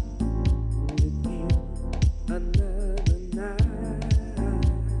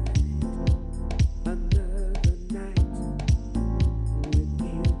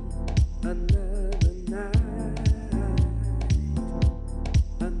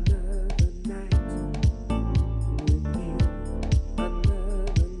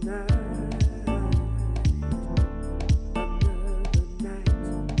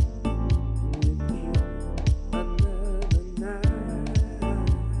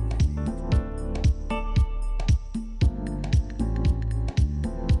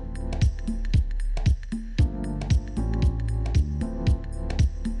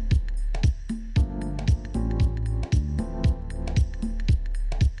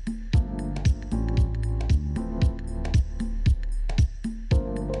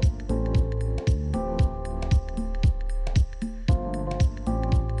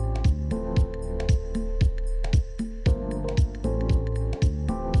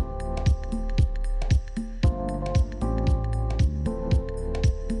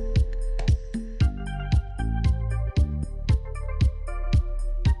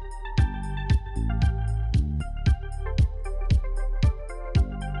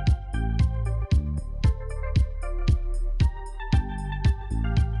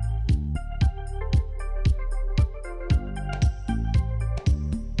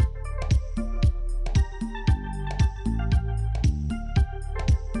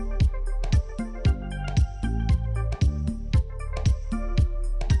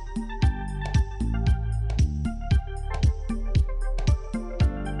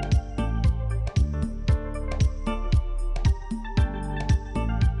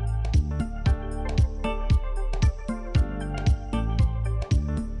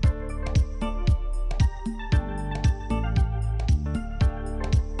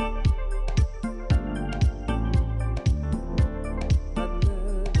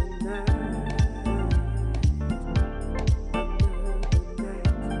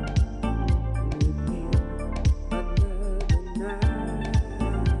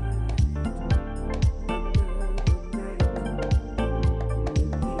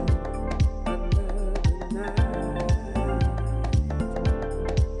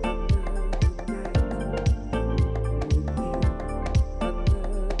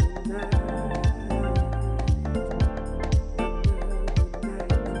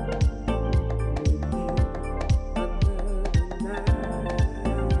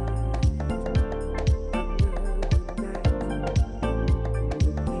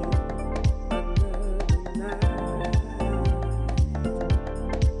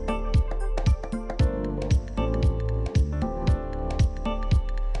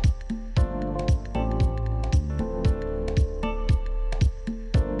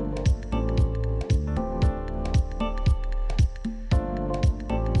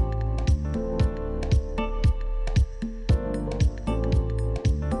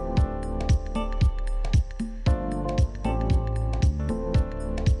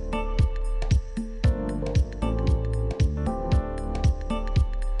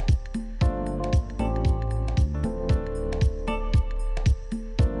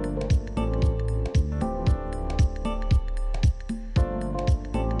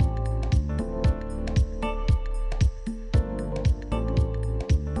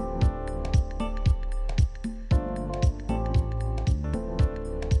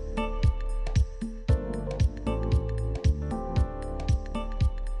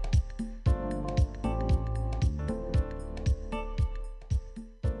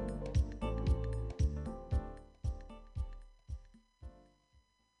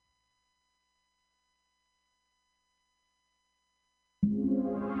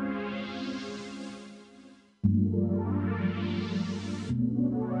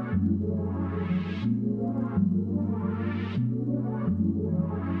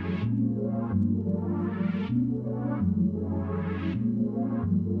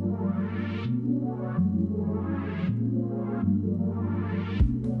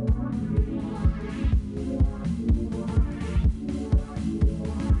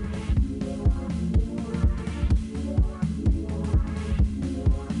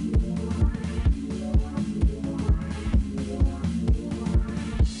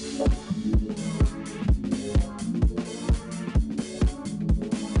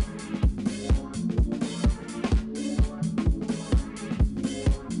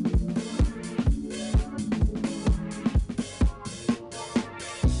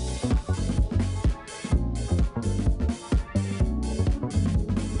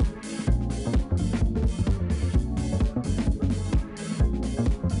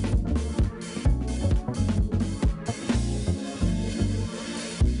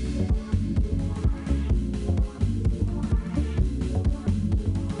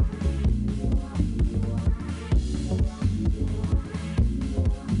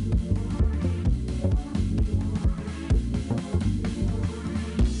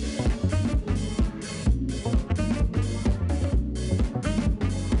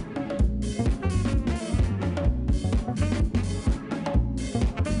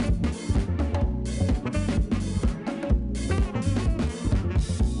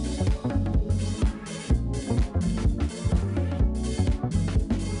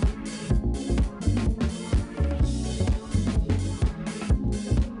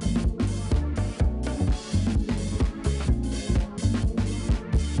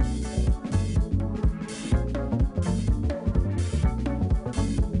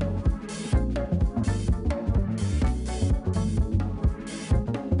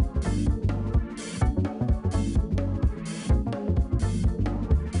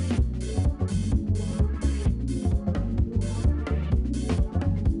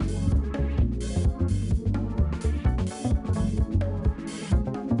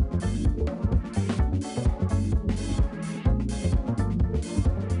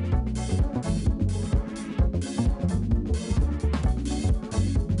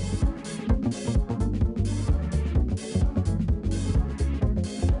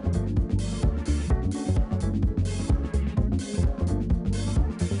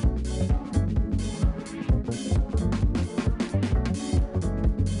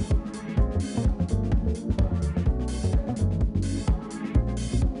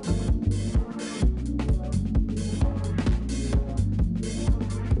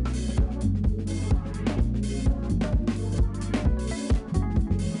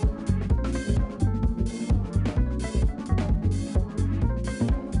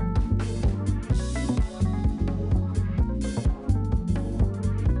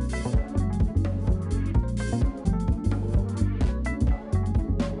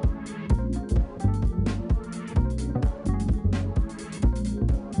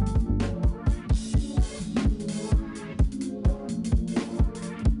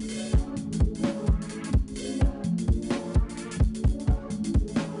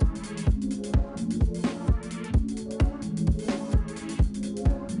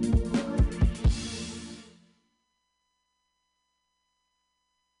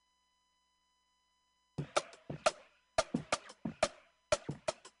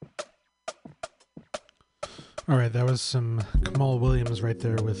All right, that was some Kamal Williams right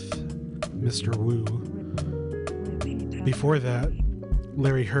there with Mr. Wu. Before that,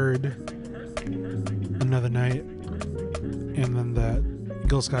 Larry Heard, Another Night, and then that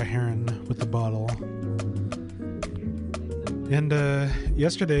Gil Scott Heron with The Bottle. And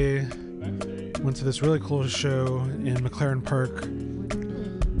yesterday, went to this really cool show in McLaren Park.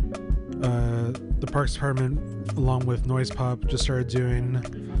 The Parks Department, along with Noise Pop, just started doing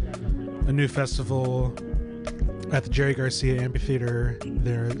a new festival at the Jerry Garcia Amphitheater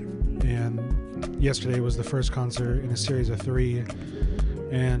there, and yesterday was the first concert in a series of 3,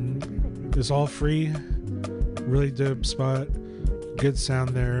 and it was all free, really dope spot, good sound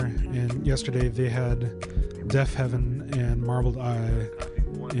there. And yesterday they had Deaf Heaven and Marbled Eye,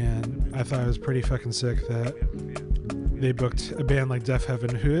 and I thought it was pretty fucking sick that they booked a band like Deaf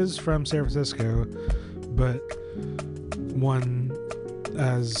Heaven, who is from San Francisco, but one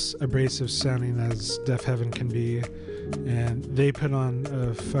as abrasive sounding as Deaf Heaven can be, and they put on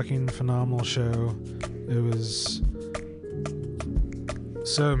a fucking phenomenal show. It was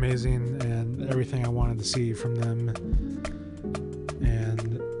so amazing and everything I wanted to see from them.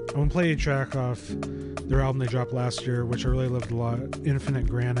 And I'm gonna play a track off their album they dropped last year, which I really loved a lot, Infinite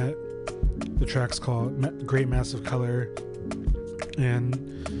Granite. The track's called Great Massive Color, and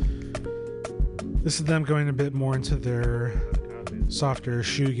this is them going a bit more into their softer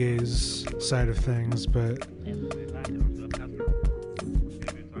shoegaze side of things, but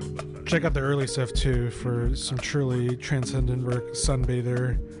check out the early stuff too for some truly transcendent work.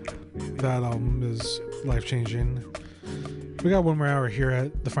 Sunbather, that album is life-changing. We got one more hour here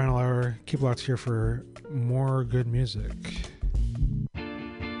at The Final Hour. Keep locked here for more good music.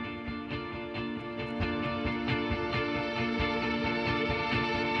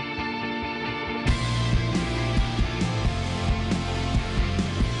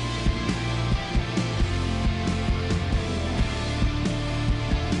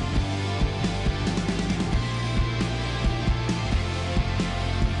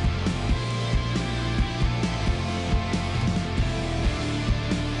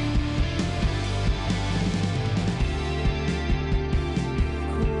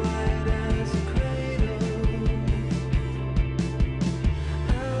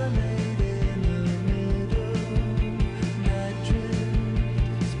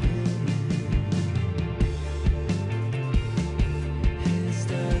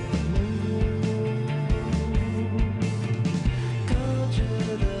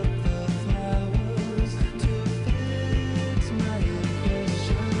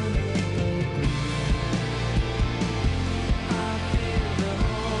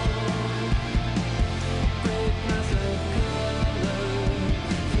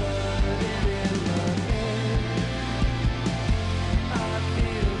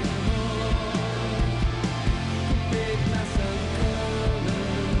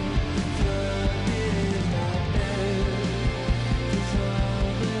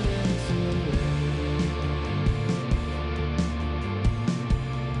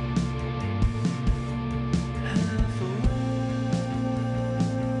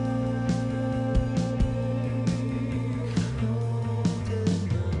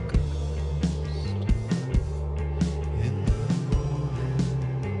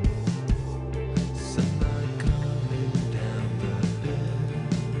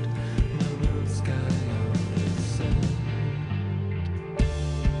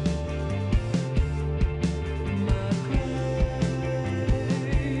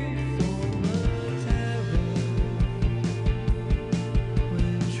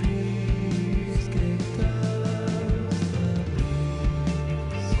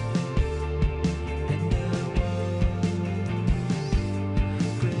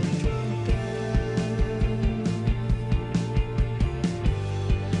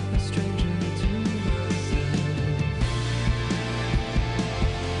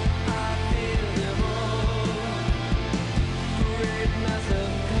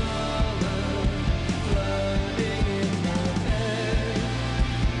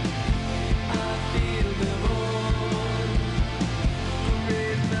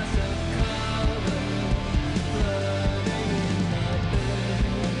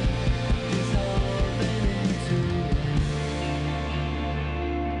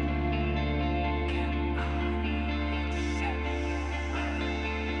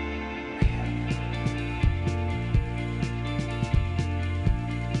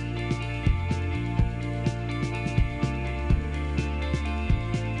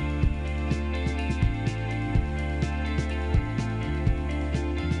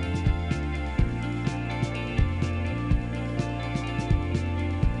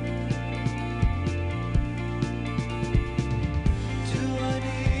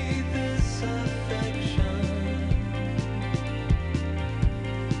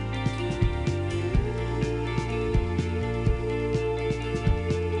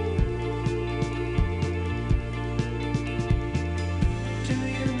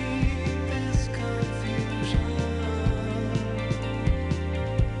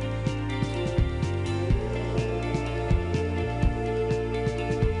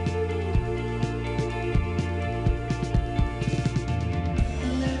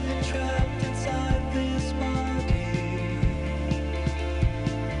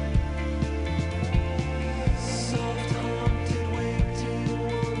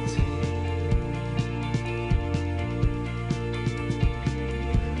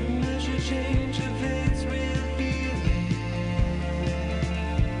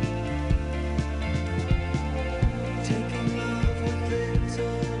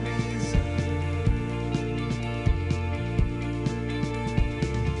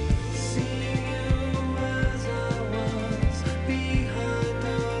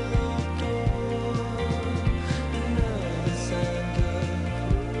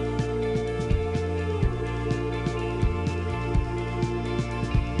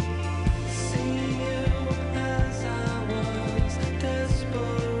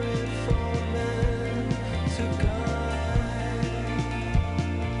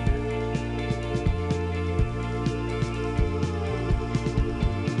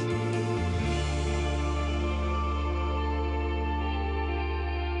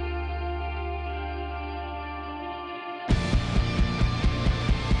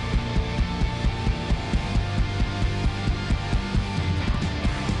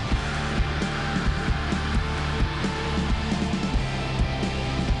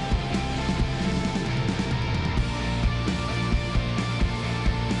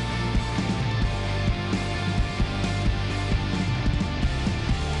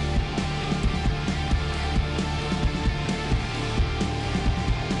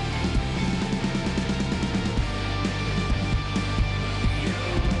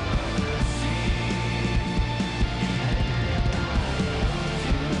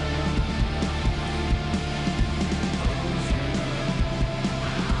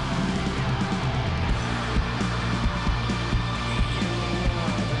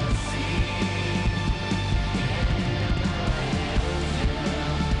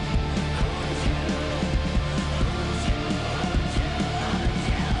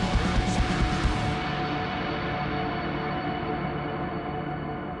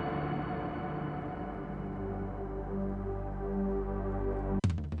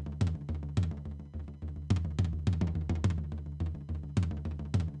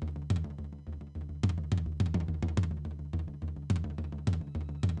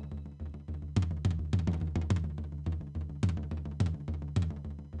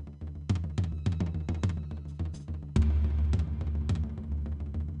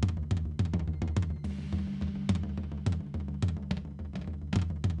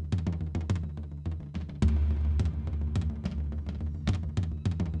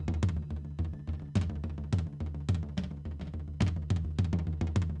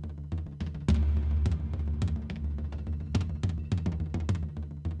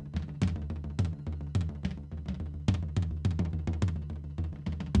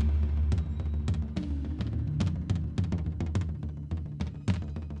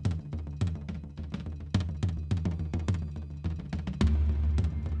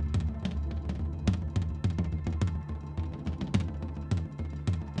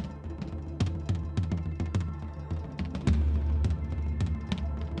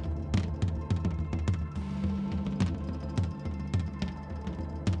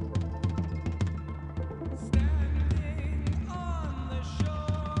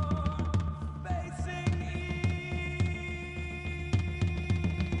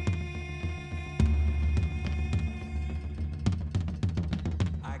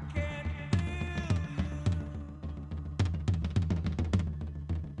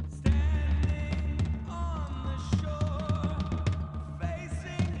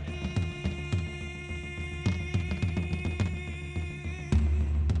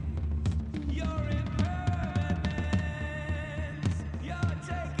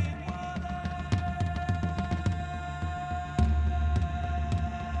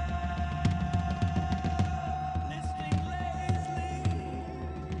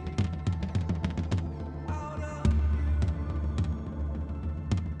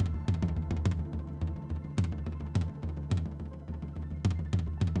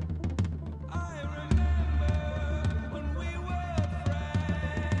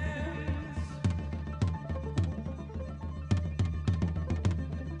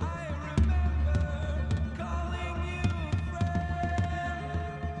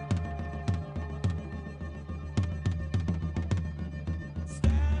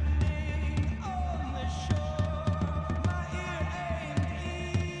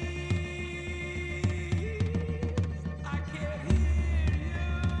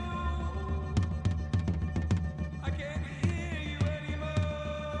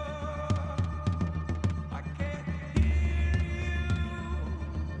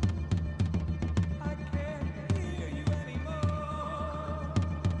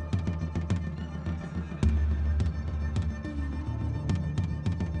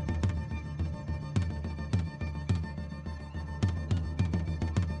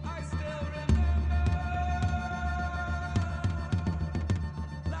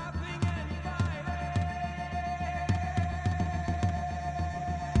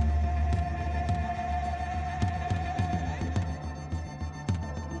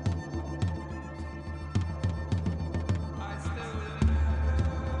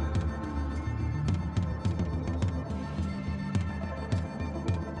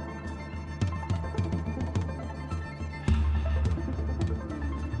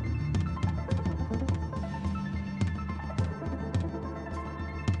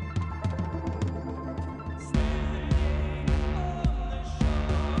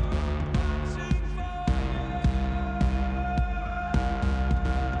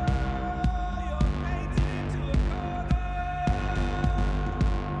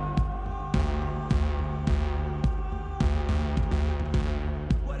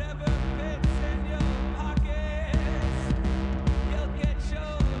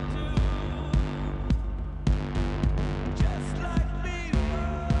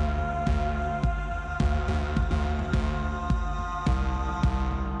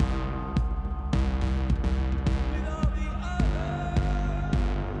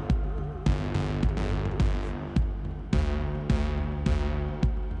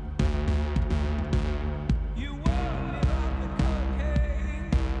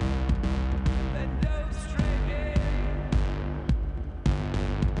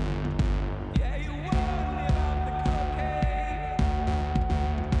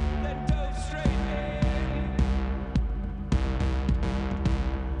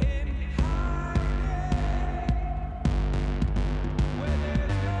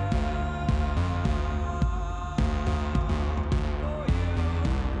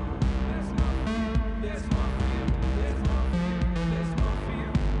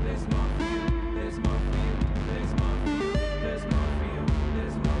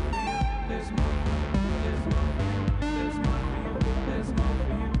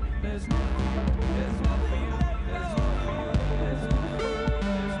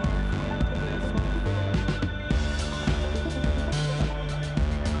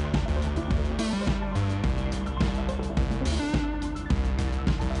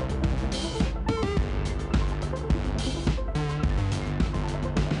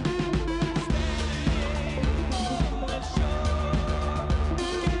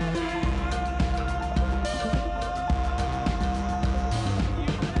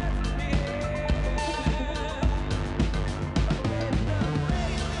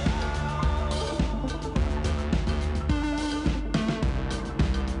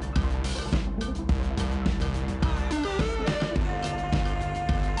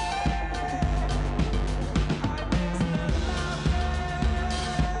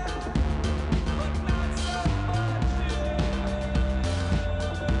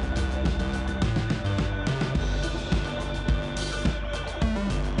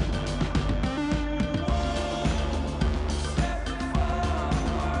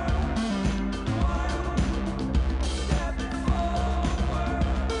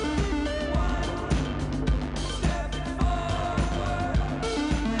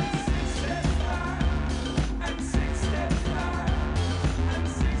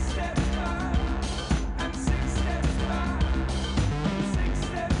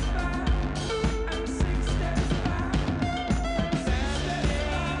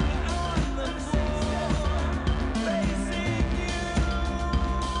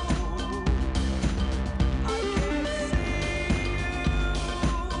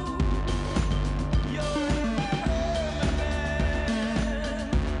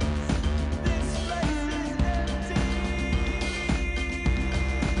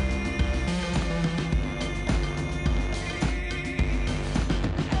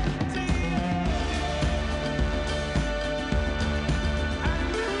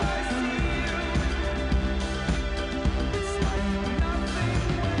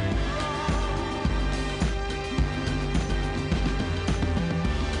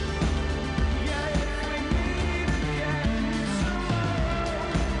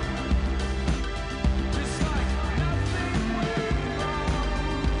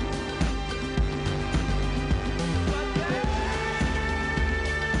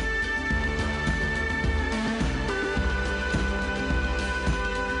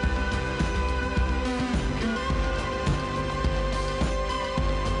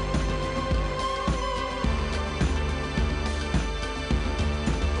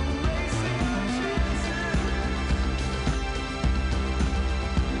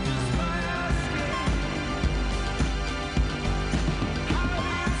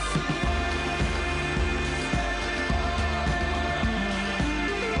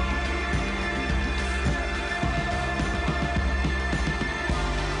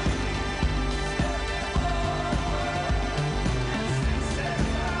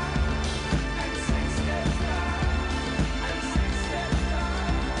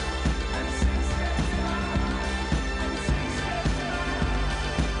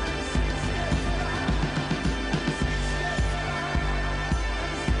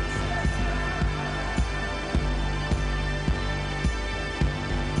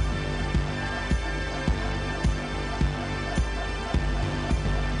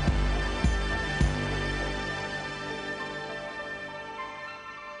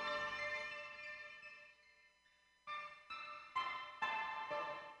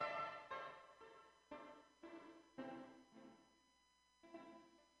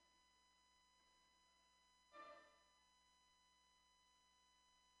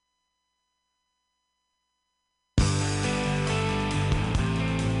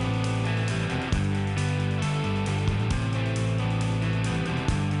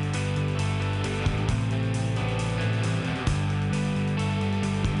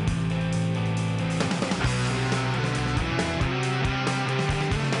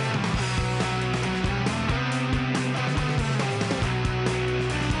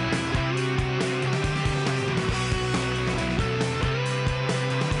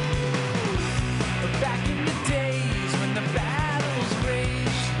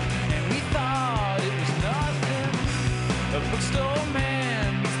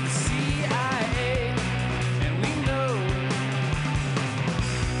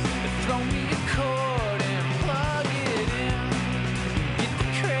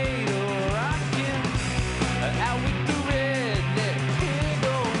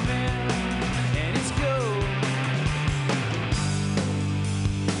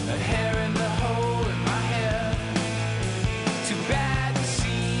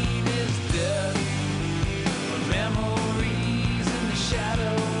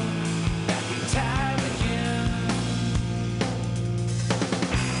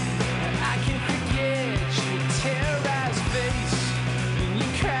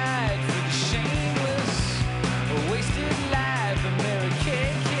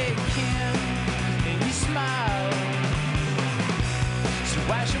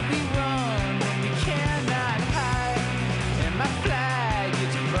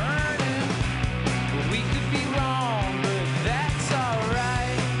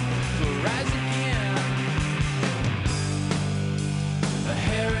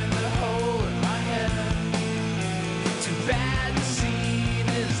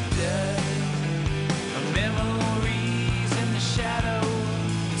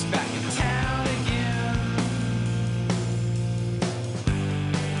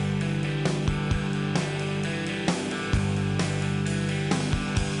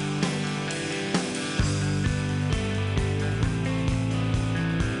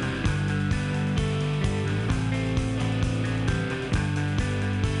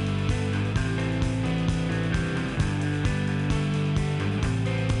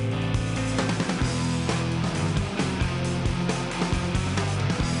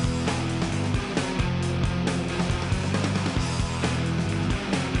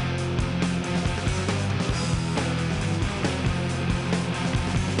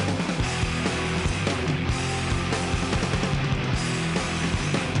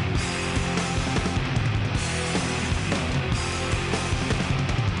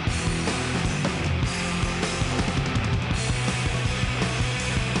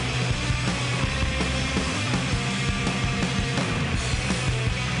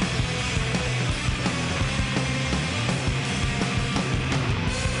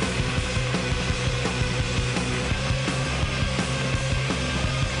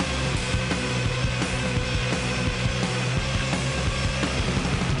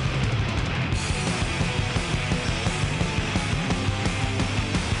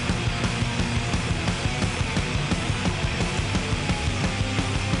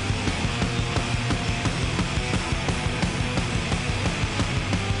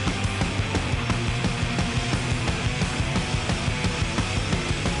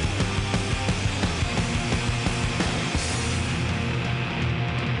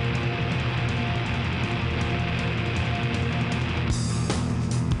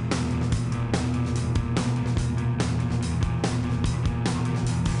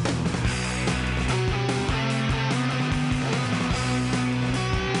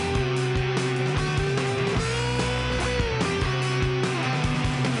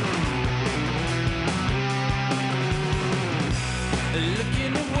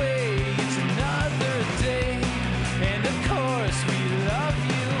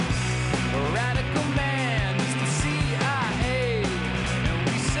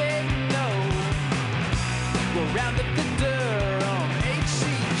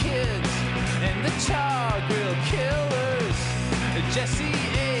 Jesse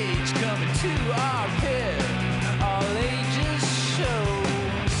H coming to our pit. All ages show.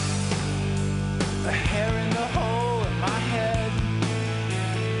 A hair in the hole in my head.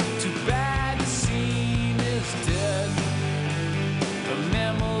 Too bad the scene is dead. The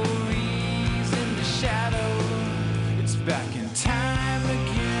memories in the shadow. It's back in time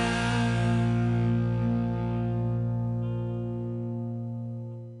again.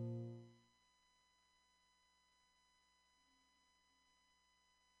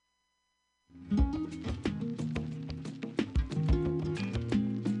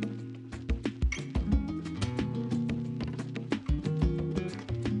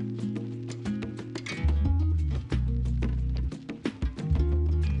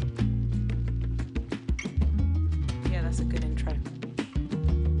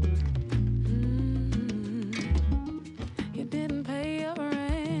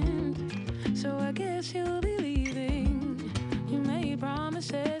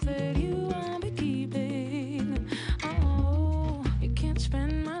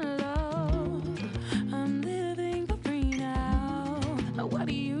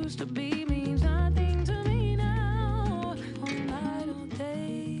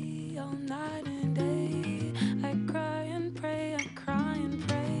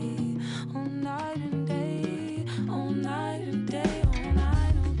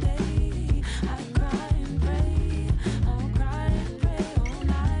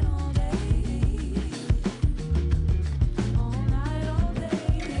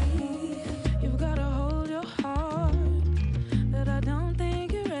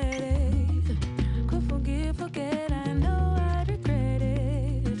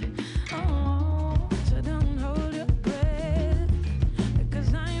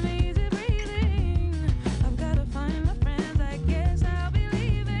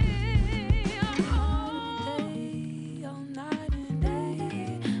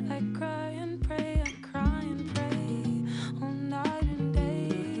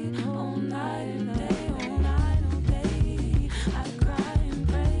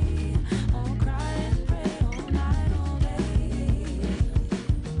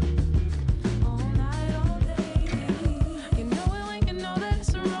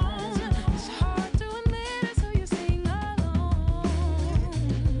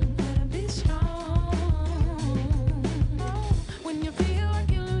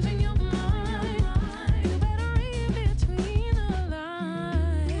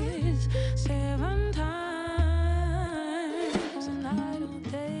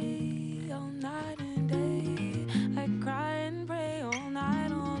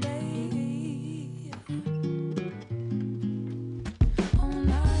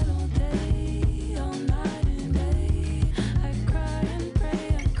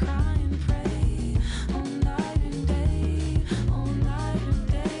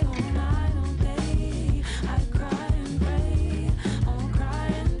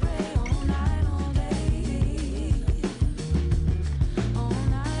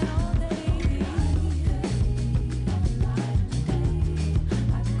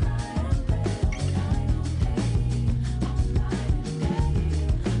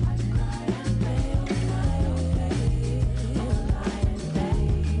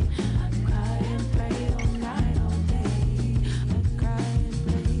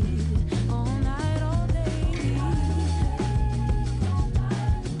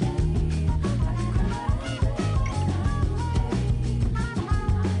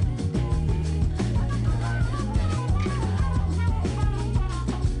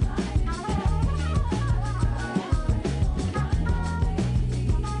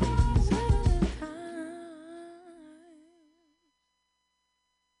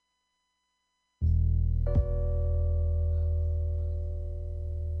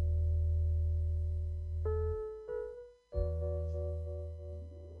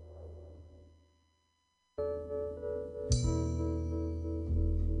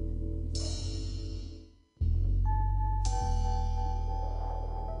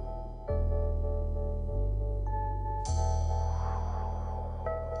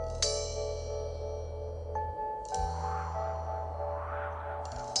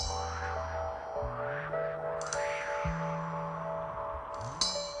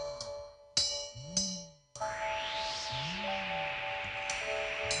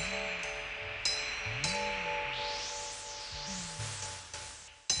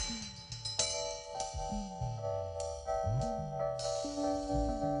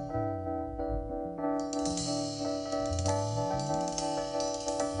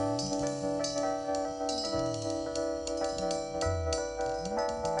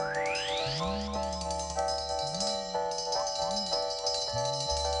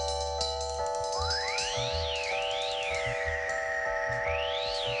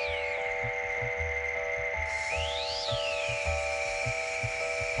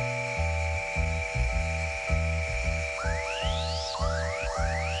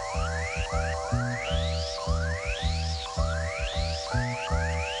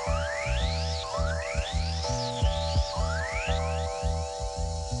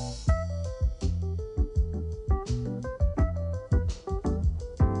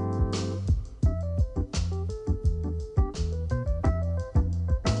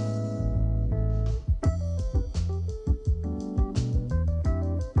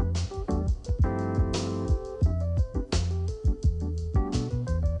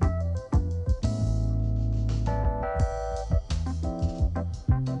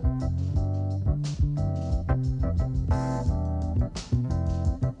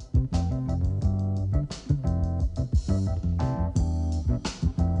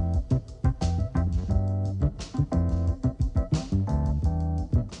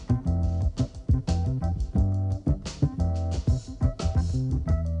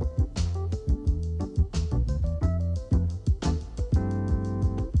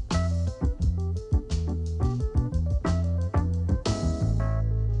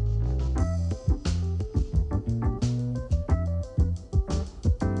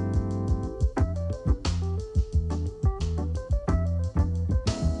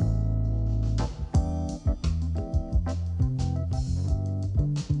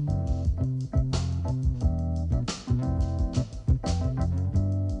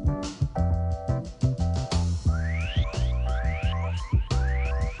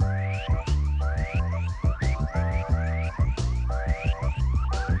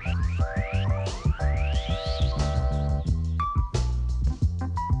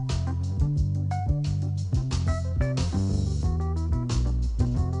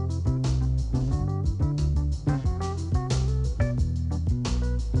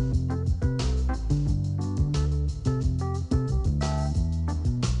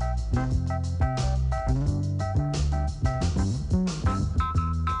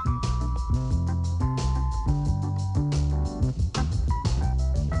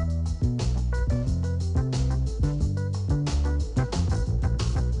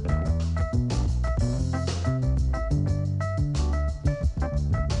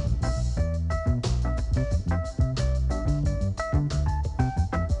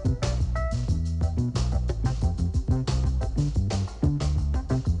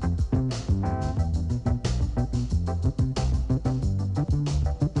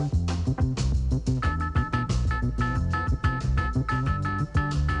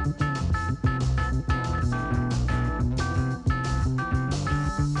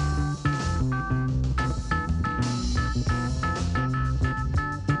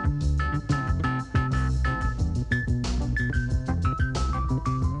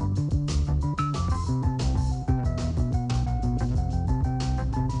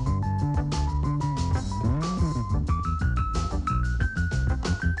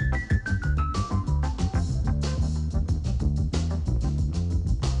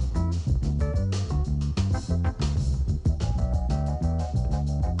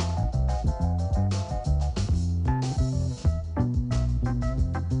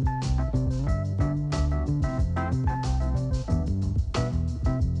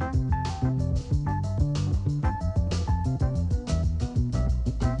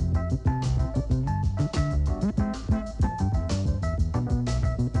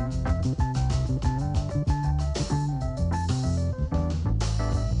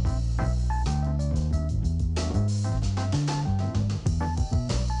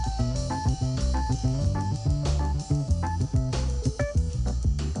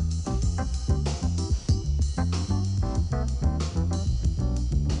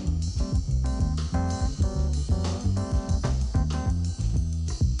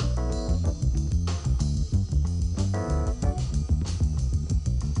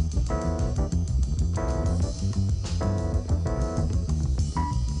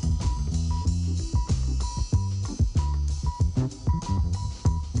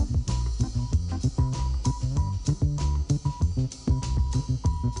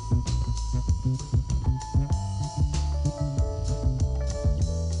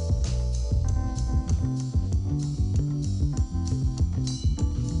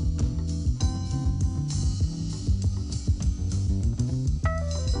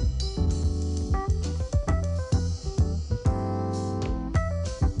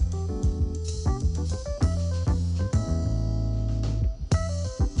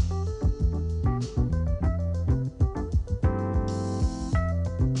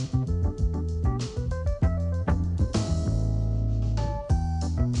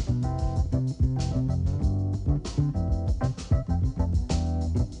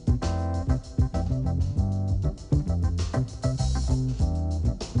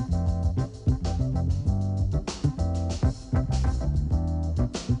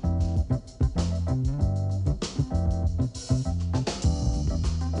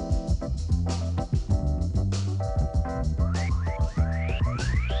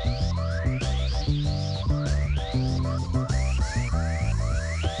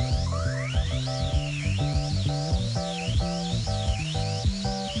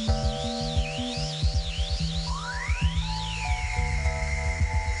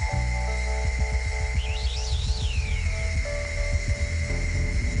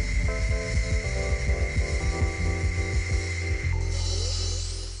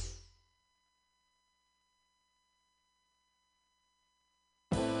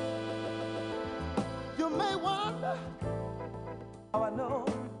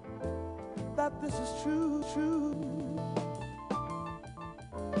 that this is true, true.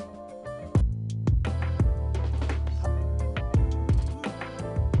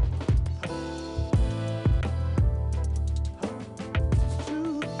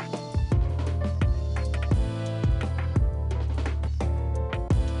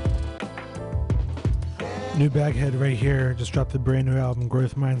 New Baghead right here. Just dropped the brand new album,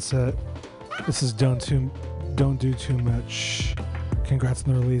 Growth Mindset. This is Don't Do Too Much. Congrats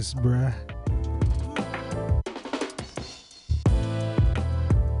on the release, bruh.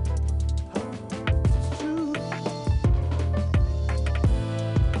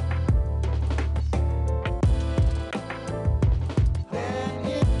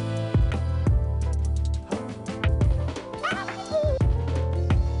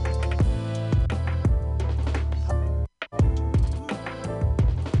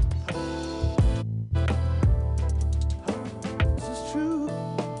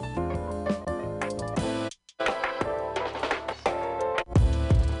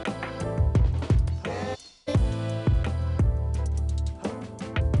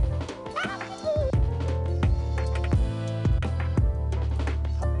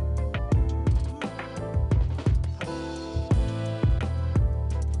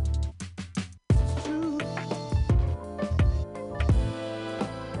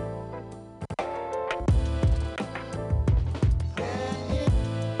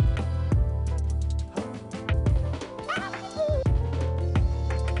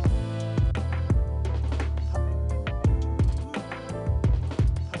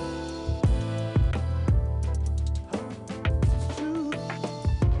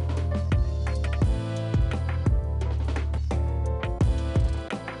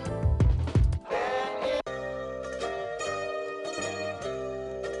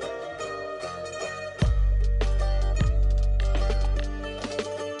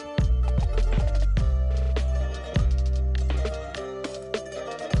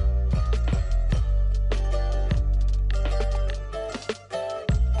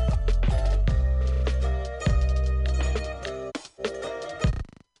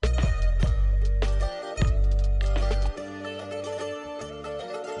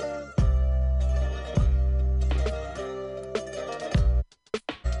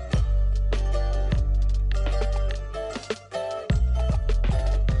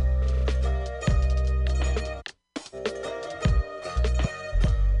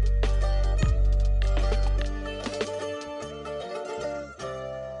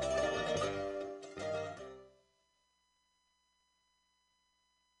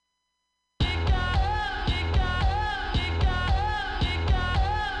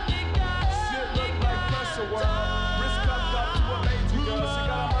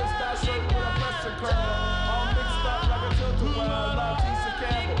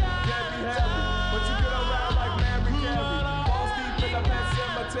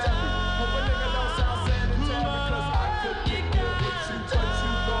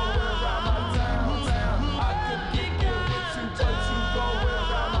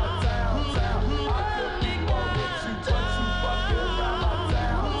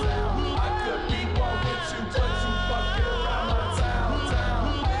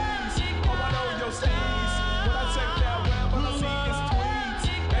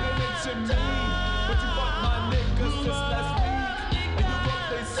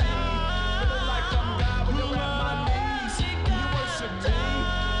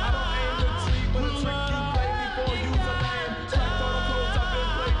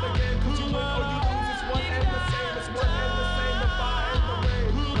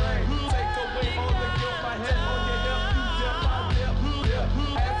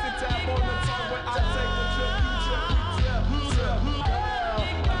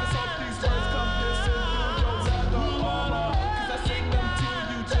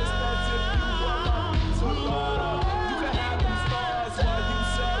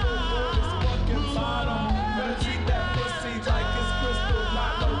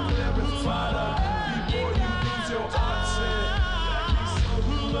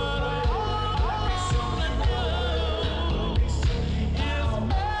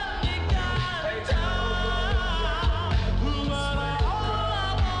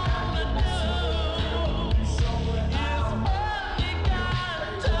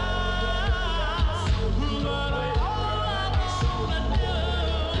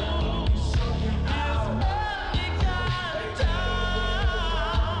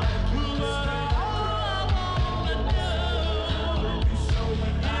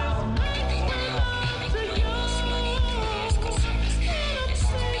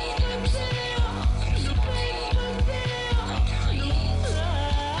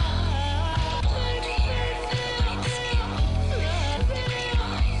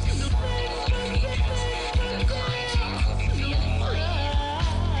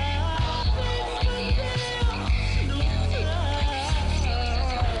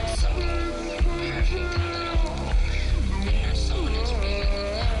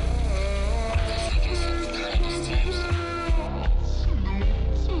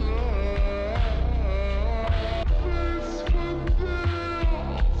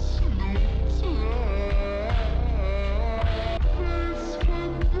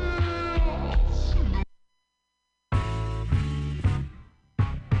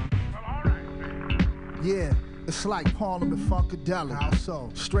 It's like Harlem and Funkadelic. How so?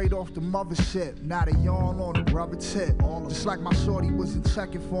 Straight off the mothership. Now they yawn on a rubber tip. Just like my shorty wasn't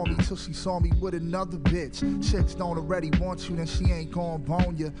checking for me till she saw me with another bitch. Chicks don't already want you, then she ain't gon'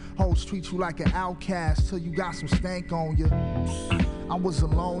 bone you. Hoes treat you like an outcast till you got some stank on you. I was a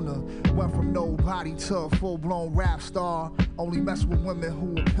loner, went from nobody to a full-blown rap star. Only mess with women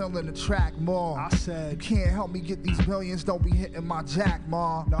who appealing to track more. I said, you can't help me get these millions, don't be hitting my jack,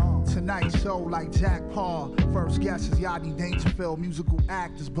 ma. No. Tonight show like Jack Paul. First guest is Yachty Dangerfield, musical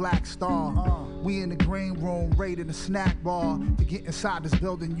act is Black Star. We in the green room, raiding the snack bar. To get inside this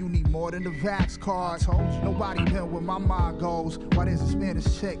building, you need more than the Vax card. I told you, nobody been where my mind goes. Why there's a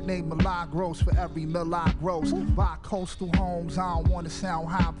Spanish chick named Milagros for every mill I gross. Buy coastal homes, I don't want to sound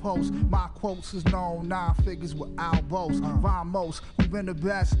high post. My quotes is known, 9 figures with elbows. Vamos, we been the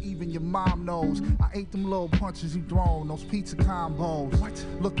best, even your mom knows. I ate them little punches you thrown, those pizza combos. What?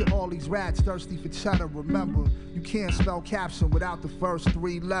 Look at all these rats thirsty for cheddar. Remember, you can't spell caption without the first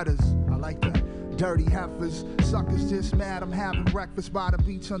 3 letters. I like that. Dirty heifers, suckers just mad I'm having breakfast by the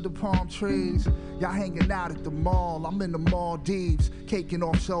beach under palm trees. Y'all hanging out at the mall, I'm in the Maldives. Caking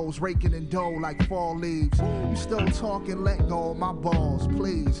off shows, raking in dough like fall leaves. You still talking, let go of my balls,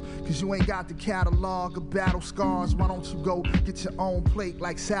 please. Cause you ain't got the catalog of battle scars. Why don't you go get your own plate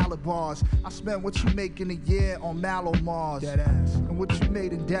like salad bars? I spent what you make in a year on Mallow Mars. That ass. And what you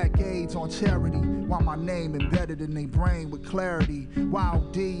made in decades on charity. Why my name embedded in their brain with clarity.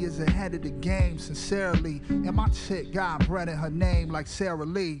 Wild D is ahead of the game, sincerely. And my chick got bread in her name like Sarah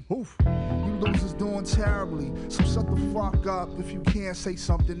Lee. Oof. You losers doing terribly, so shut the fuck up if you can't say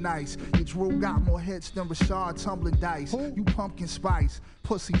something nice. Your Drew got more hits than Rashad tumbling dice. You pumpkin spice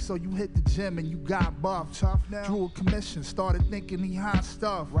pussy, so you hit the gym and you got buff. Tough now. Drew a commission, started thinking he hot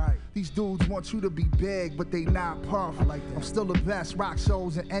stuff. Right. These dudes want you to be big, but they not puff. I like that. I'm still the best, rock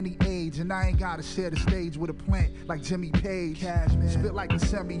shows at any age, and I ain't gotta share the stage with a plant like Jimmy Page. Cash, man. Spit like a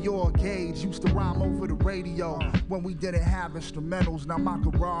semi-your gauge, used to rhyme over the radio when we didn't have instrumentals. Now my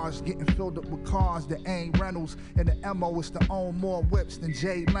garage getting filled up with cars that ain't rentals, and the MO is to own more whips than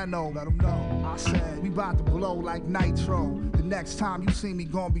Jay Leno. Let them know. I said, we about to blow like nitro. The next time you see me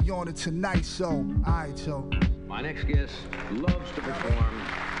gonna be on the Tonight Show. Alright, yo. My next guest loves to perform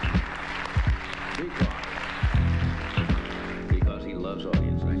because he loves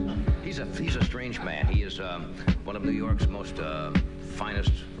audience. He's a strange man. He is one of New York's most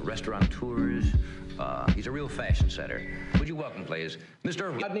finest restaurateurs. He's a real fashion setter. Would you welcome, please,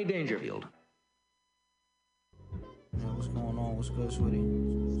 Mr. Rodney Dangerfield? What's going on? What's good, sweetie?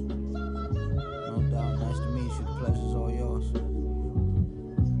 No doubt. Nice to meet you. The pleasure's all yours.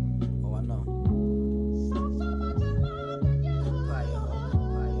 Oh, I know.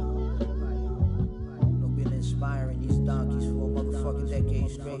 No been inspiring these donkeys for a motherfucking decade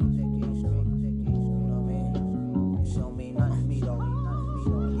straight. You know what I mean? It don't mean nothing to me, though.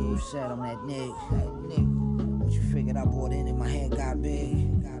 Yeah, you said I'm that nigga. But you figured I bought in and my head got big.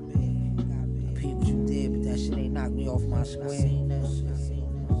 Peep what you did, but that shit ain't knocked me off my square.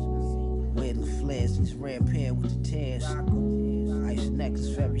 Wear the flares, this red pair with the tears. Ice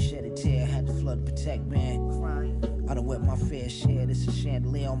necklace for every shedded tear. Had to flood the protect man. I done wet my fair share. This a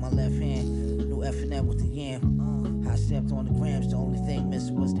chandelier on my left hand. No F&M with the yam. I stepped on the grams. The only thing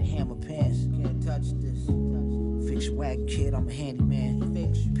missing was the hammer pants. Can't touch this. Fix your wagon, kid. I'm a handyman.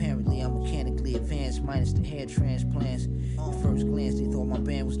 Apparently I'm mechanically advanced, minus the hair transplants. At first glance, they thought my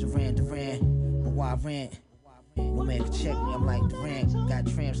band was Duran Duran. But why I ran? No man can check me, I'm like Durant. Got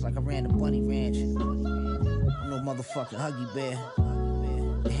tramps like I ran the bunny ranch. I'm no motherfucking Huggy Bear.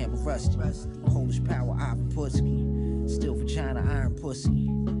 The hammer rusty. Polish power, Ivan Putski. Still vagina, iron pussy.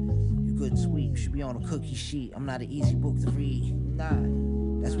 You good and sweet, you should be on a cookie sheet. I'm not an easy book to read. Nah,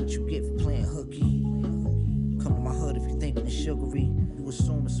 that's what you get for playing hooky. Come to my hood if you thinking it's sugary. You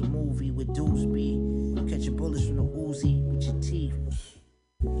assume it's a movie with dudes be. Catching bullets from the Uzi with your teeth.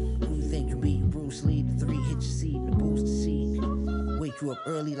 Who you think you be? Bruce Lee, the 3 hit your seat in the booster seat. Wake you up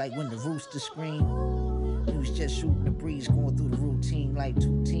early like when the rooster scream. We was just shooting the breeze, going through the routine like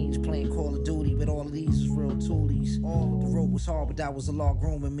 2 teens playing Call of Duty, but all of these was real toolies. The road was hard, but that was a law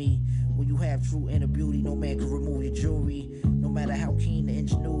grooming me. When you have true inner beauty, no man can remove your jewelry. No matter how keen the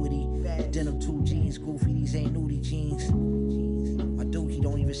ingenuity. Denim 2 jeans, goofy, these ain't nudie jeans. My dookie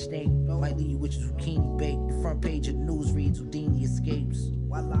don't even stink. Might leave you with your zucchini baked. The front page of the news reads Houdini escapes.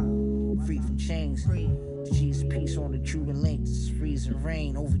 Free from chains. The G's peace on the Cuban link. This is freezing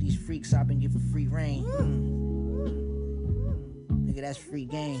rain. Over these freaks, I've been giving free reign. Nigga, that's free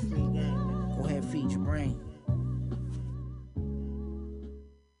game. Go ahead, feed your brain.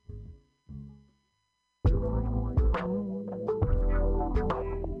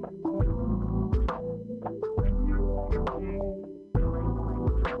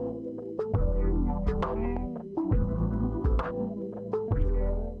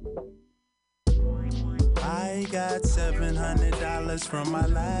 I got $700 from my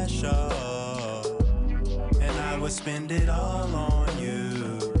last show, and I would spend it all on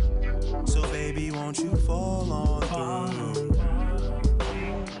you. So baby, won't you fall on through?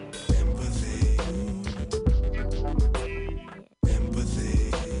 Empathy,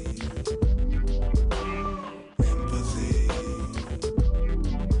 empathy, empathy,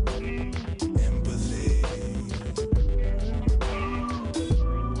 empathy.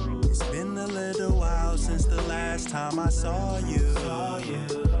 It's been a little while since the last time I saw you.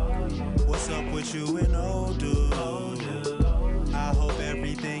 What's up with you and old dude? I hope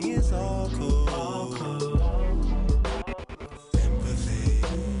everything is all cool. Empathy,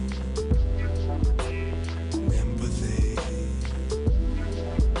 empathy,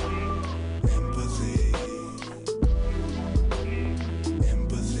 empathy,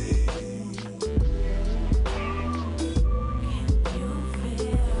 empathy. Can you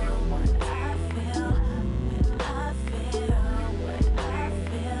feel what I feel when I feel what I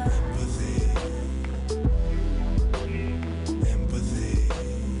feel? Empathy.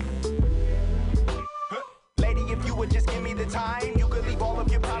 Lady, if you would just give me the time, you could leave all of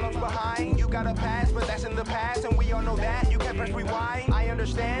your problems behind. You got a past, but that's in the past, and we all know that. You can't press rewind. I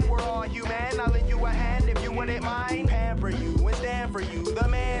understand, we're all human. I'll lend you a hand if you wouldn't mind. Pamper you and stand for you, the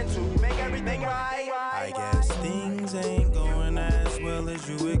man to make everything right. I guess things ain't going as well as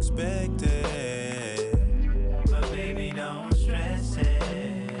you expected. But baby, don't stress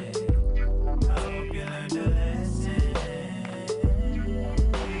it. I hope you learned a lesson.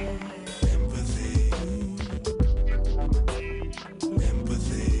 Empathy,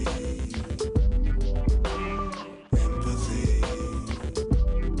 empathy, empathy,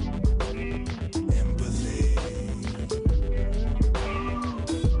 empathy.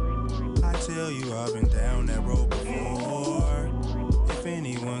 I tell you I've been down that road before. If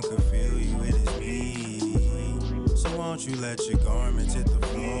anyone could feel you, it is me. So won't you let your garments hit the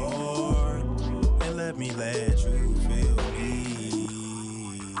floor and let me let you feel me.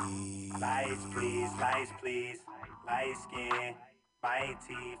 Lights, please, light skin,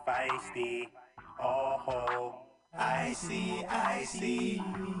 mighty, feisty, oh ho. I see,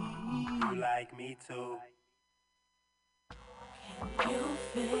 you like me too. You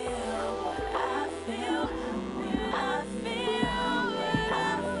feel what I feel when I feel what I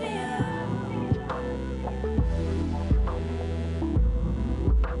feel.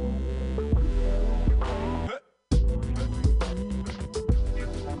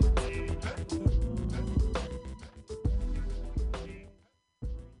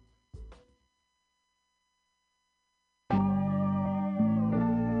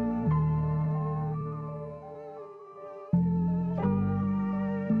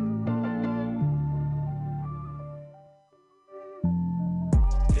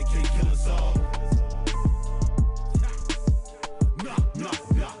 They can't kill us all. No,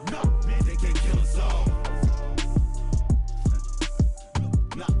 man, they can't kill us all.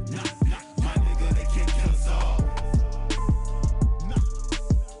 No, my nigga, they can't kill us all.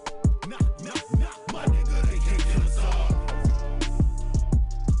 No, my nigga, they can't kill us all.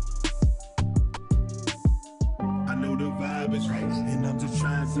 I know the vibe is right, and I'm just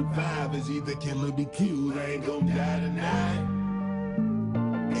trying to survive. It's either kill or be killed. I ain't gon' die tonight.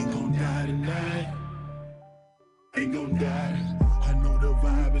 Ain't gon' die tonight. Ain't gon' die. I know the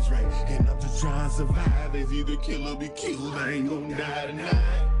vibe is right, and I'm just trying to survive. It's either kill or be killed. I ain't gon' die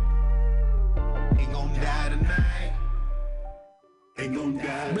tonight. Ain't gon' die tonight. Ain't gon'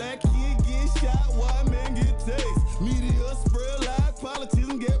 die. Black kid get shot, white man get tased. Media spread lies,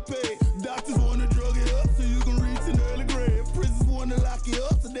 politicians get paid. Doctors wanna drug it up so you can reach an early grave. Prisons wanna lock you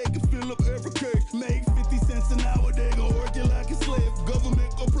up so they can fill up every cage. Make 50 cents an hour, they gon' work you like a slave.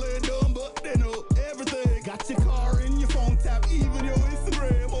 Government gon' play dumb, but they know everything. Got your car in your phone tap, even your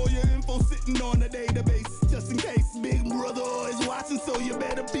Instagram. All your info sitting on a database, just in case. Big brother always watching, so you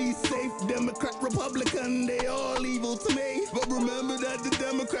better be safe. Democrat, Republican, they all evil to me. But remember that the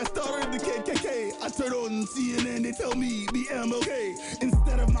Democrats started the KKK. I turn on CNN, they tell me be MLK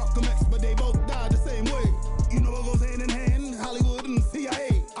instead of Malcolm X, but they both died the same way. You know what goes hand in hand? Hollywood and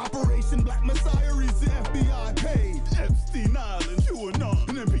CIA. Operation Black Messiah is the FBI paid. Epstein Island, QAnon,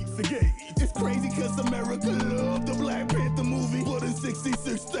 and then Pizzagate. It's crazy cause America loved the Black Panther movie, but in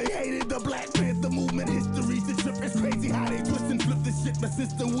 '66 they hated the Black Panther movement. History's a trip. It's crazy how they twist and flip this shit. But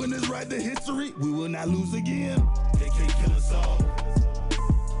since the winners write the history, we will not lose again. They can't kill us all.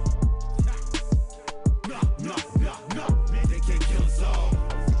 No, man, they can't kill us all.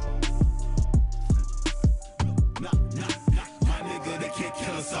 No, my nigga, they can't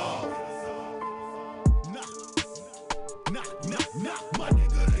kill us all.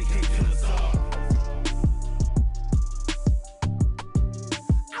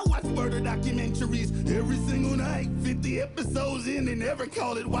 they never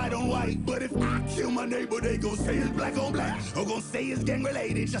call it white on white. But if I kill my neighbor, they gon' say it's black on black. Or gon' say it's gang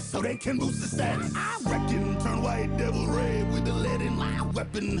related just so they can boost the stats. I reckon turn white devil red with the lead in my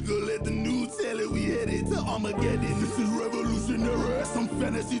weapon. Go let the news tell it we headed to Armageddon. This is revolutionary. Some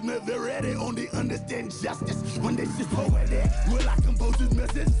fantasies never ready. Only understand justice when they just poetic. Will I compose this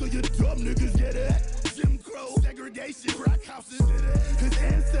message so you dumb niggas get it? Jim Crow, segregation, crack houses did it. His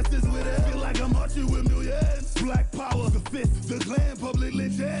ancestors with it. Feel like I'm marching with millions. Black power, the fist, the clan, public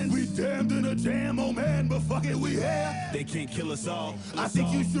legend. We damned in a jam, oh man, but fuck it, we here. They can't kill us all. I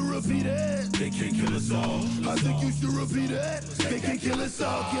think you should repeat it. They can't kill us all. I think you should repeat it. They can't kill us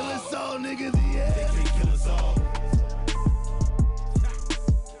all, niggas, yeah. They can't kill us all.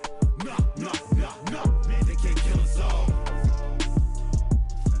 No, man, they can't kill us all.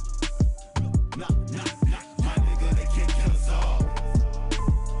 No, my nigga, they can't kill us all.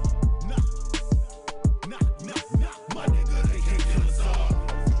 No, my nigga, they can't kill us all.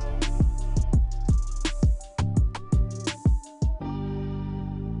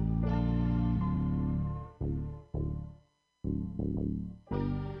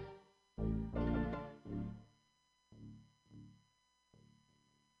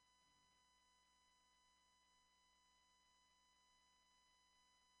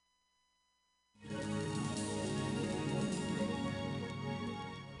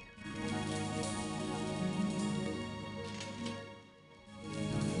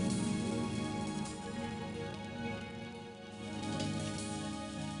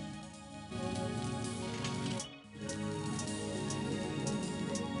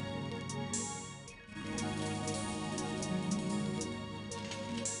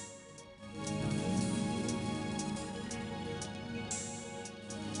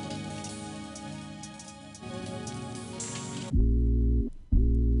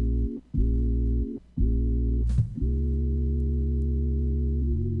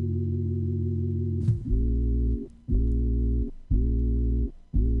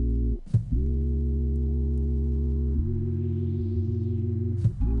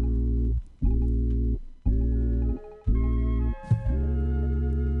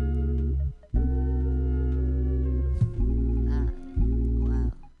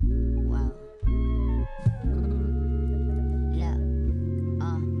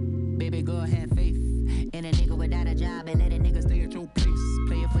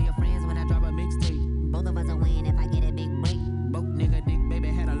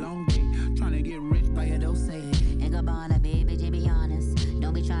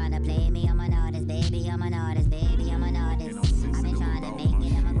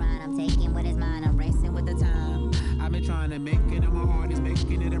 I'm just trying to make it with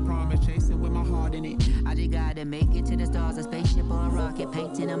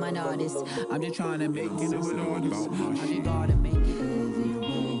all this. I just gotta make it over the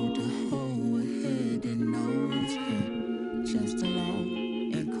road to hold ahead and nose. Just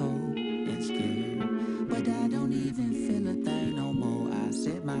alone and cold and scared. But I don't even feel a thing no more. I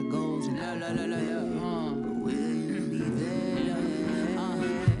set my goals and but will you be there?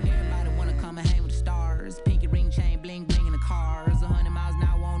 Everybody wanna come and hang with the stars. Pinky ring chain, bling bling in the cars. 100 miles an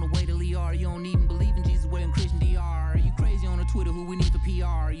hour on the way to Liar. You don't even believe in Jesus, we're in Christian DR. You crazy on the Twitter, who we need for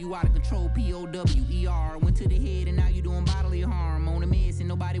PR. You out of control, POWER. Went to the head and now you doing bodily harm. On the mess and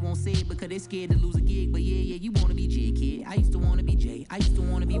nobody won't say it because they scared to lose a gig. But yeah, you wanna be J, kid. I used to wanna be Jay. I used to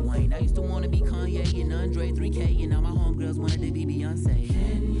wanna be Wayne. I used to wanna be Kanye and Andre 3K. And now my homegirls wanted to be Beyonce.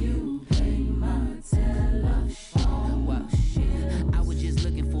 Can you pay my telephone? Well, shit. I was just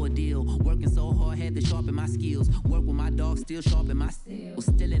looking for a deal. Working so hard, had to sharpen my skills. Work with my dog, still sharpen my skills.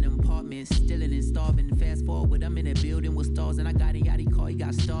 Still in an apartment, still in starving. Fast forward, I'm in a building with stars. And I got a yachty car, you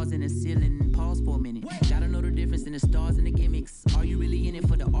got stars in the ceiling. Pause for a minute. Gotta know the difference in the stars and the gimmicks. Are you really in it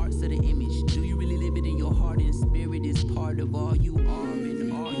for the arts or the image? Do you really live it in your heart and spirit is part of all you are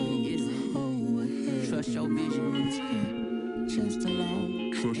and all you isn't? Trust your vision. Just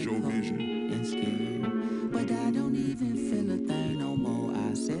alone. Trust your vision. And scared. But I don't even feel a thing no more.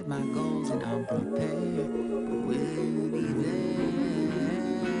 I set my goals and I'm prepared. Will you be there?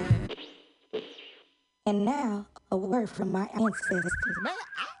 And now, a word from my ancestors. Man,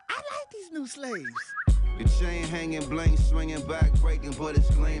 I like these new slaves. The chain hanging, bling, swinging, back breaking, but it's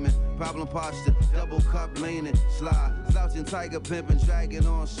gleaming. Problem posture, double cup leaning, slide. Slouching, tiger pimping, dragging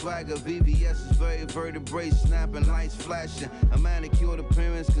on swagger. VVS is very vertebrae, snapping, lights flashing. A manicured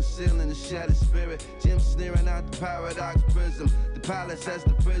appearance, concealing the shattered spirit. Jim sneering out the paradox prism. The palace as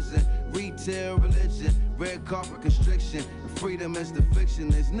the prison. retail religion, red carpet constriction. Freedom is the fiction.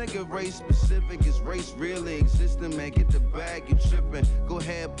 This nigga race specific. Is race really existing? Man, get the bag, you tripping. Go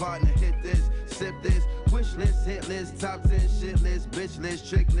ahead, partner, hit this, sip this. Wish list, hit list, top 10 shit list, bitch list,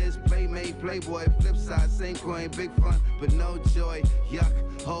 trick list, playmate, playboy, flip side, same coin, big fun, but no joy. Yuck,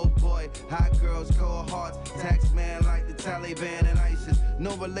 oh boy, hot girls, cold hearts, tax man like the Taliban and ISIS.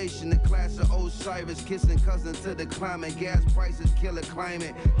 No relation to class of Osiris, kissing cousin to the climate. Gas prices, killer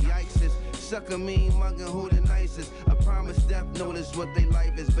climate, yikes. Sucker mean mugging who the nicest. I promise death notice what they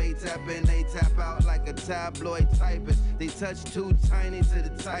life is. They tap in, they tap out like a tabloid typist. They touch too tiny to the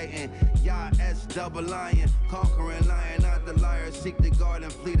titan. Y'all S double lion, conquering lion, not the liar. Seek the garden,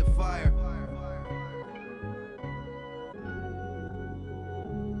 flee the fire.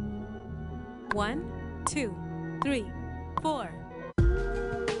 One, two, three, four.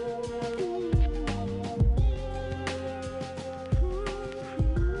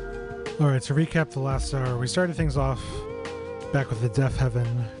 Alright, to recap the last hour, we started things off back with the Deaf Heaven,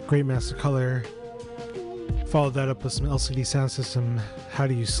 Great Mass of Color. Followed that up with some LCD Sound System, How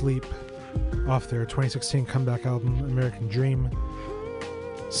Do You Sleep, off their 2016 comeback album, American Dream.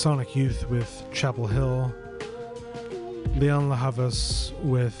 Sonic Youth with Chapel Hill. Leon La Havas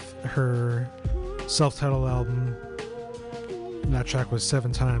with her self-titled album. And that track was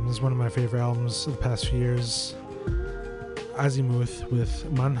 7 Times, one of my favorite albums of the past few years. Azimuth with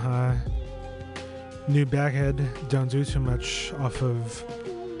Manha. New Baghead, Don't Do Too Much, off of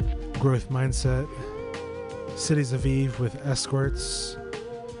Growth Mindset. Cities of Eve with Escorts.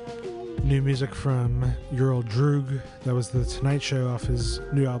 New music from Ural Droog, that was The Tonight Show off his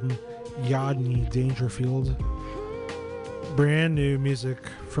new album Yadni Dangerfield. Brand new music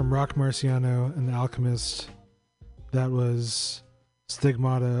from Rock Marciano and The Alchemist, that was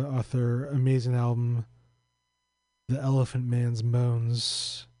Stigmata off their amazing album The Elephant Man's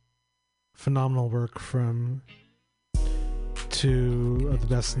Moans. Phenomenal work from two of the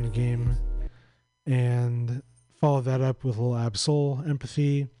best in the game. And follow that up with a little Ab Soul,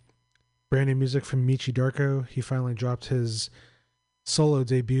 Empathy. Brand new music from Michi Darko. He finally dropped his solo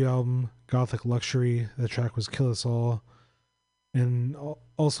debut album, Gothic Luxury. That track was Kill Us All. And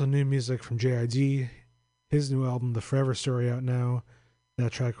also new music from JID. His new album, The Forever Story, out now.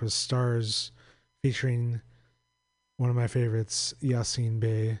 That track was Stars, featuring one of my favorites, Yassine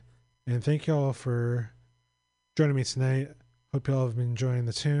Bey. And thank you all for joining me tonight. Hope you all have been enjoying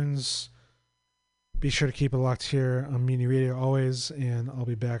the tunes. Be sure to keep it locked here on MutinyRadio always, and I'll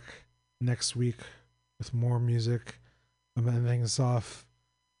be back next week with more music. I'm ending things off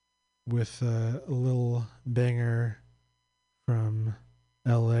with a little banger from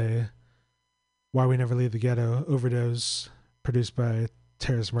LA, Why We Never Leave the Ghetto, Overdose, produced by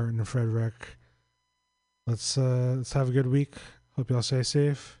Terrace Martin and Frederick. Let's have a good week. Hope y'all stay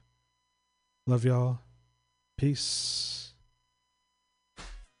safe. Love y'all. Peace.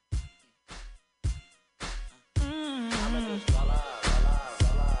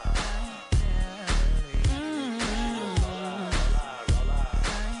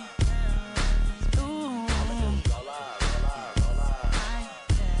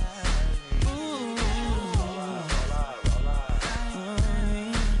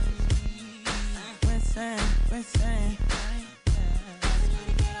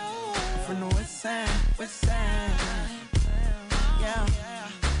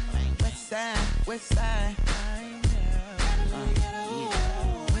 West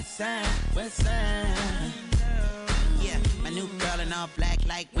side. West side. Yeah, my new girl in all black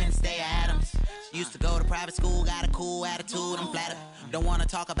like Wednesday Addams. She used to go to private school, got a cool attitude, I'm flattered. Don't wanna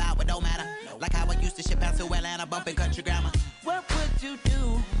talk about what don't matter. Like how I used to ship out to Atlanta, bumping country grammar. What would you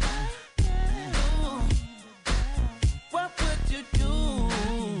do? What would you do?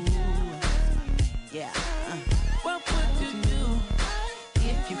 Yeah. What would you do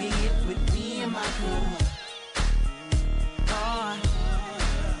if you could get with me and my crew? Oh,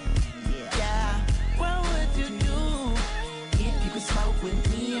 yeah. What would you do if you could smoke with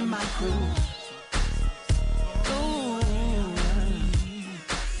me and my crew? Ooh.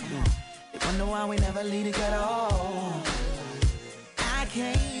 You wonder why we never leave it at all. I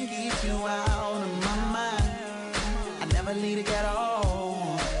can't get you out of my mind. I never leave it at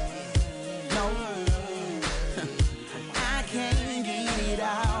all. No. I can't get it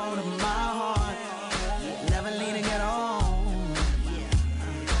out of my heart. Never leave it at all.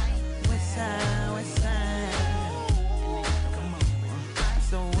 West side, west side. Come on.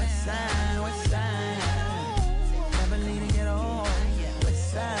 So west side, west side. Never leave it at all.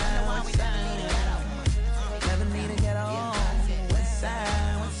 West side, west side. Never leave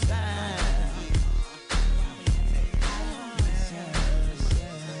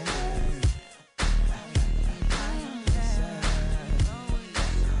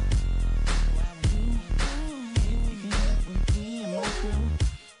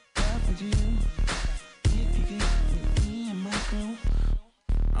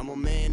I'm a man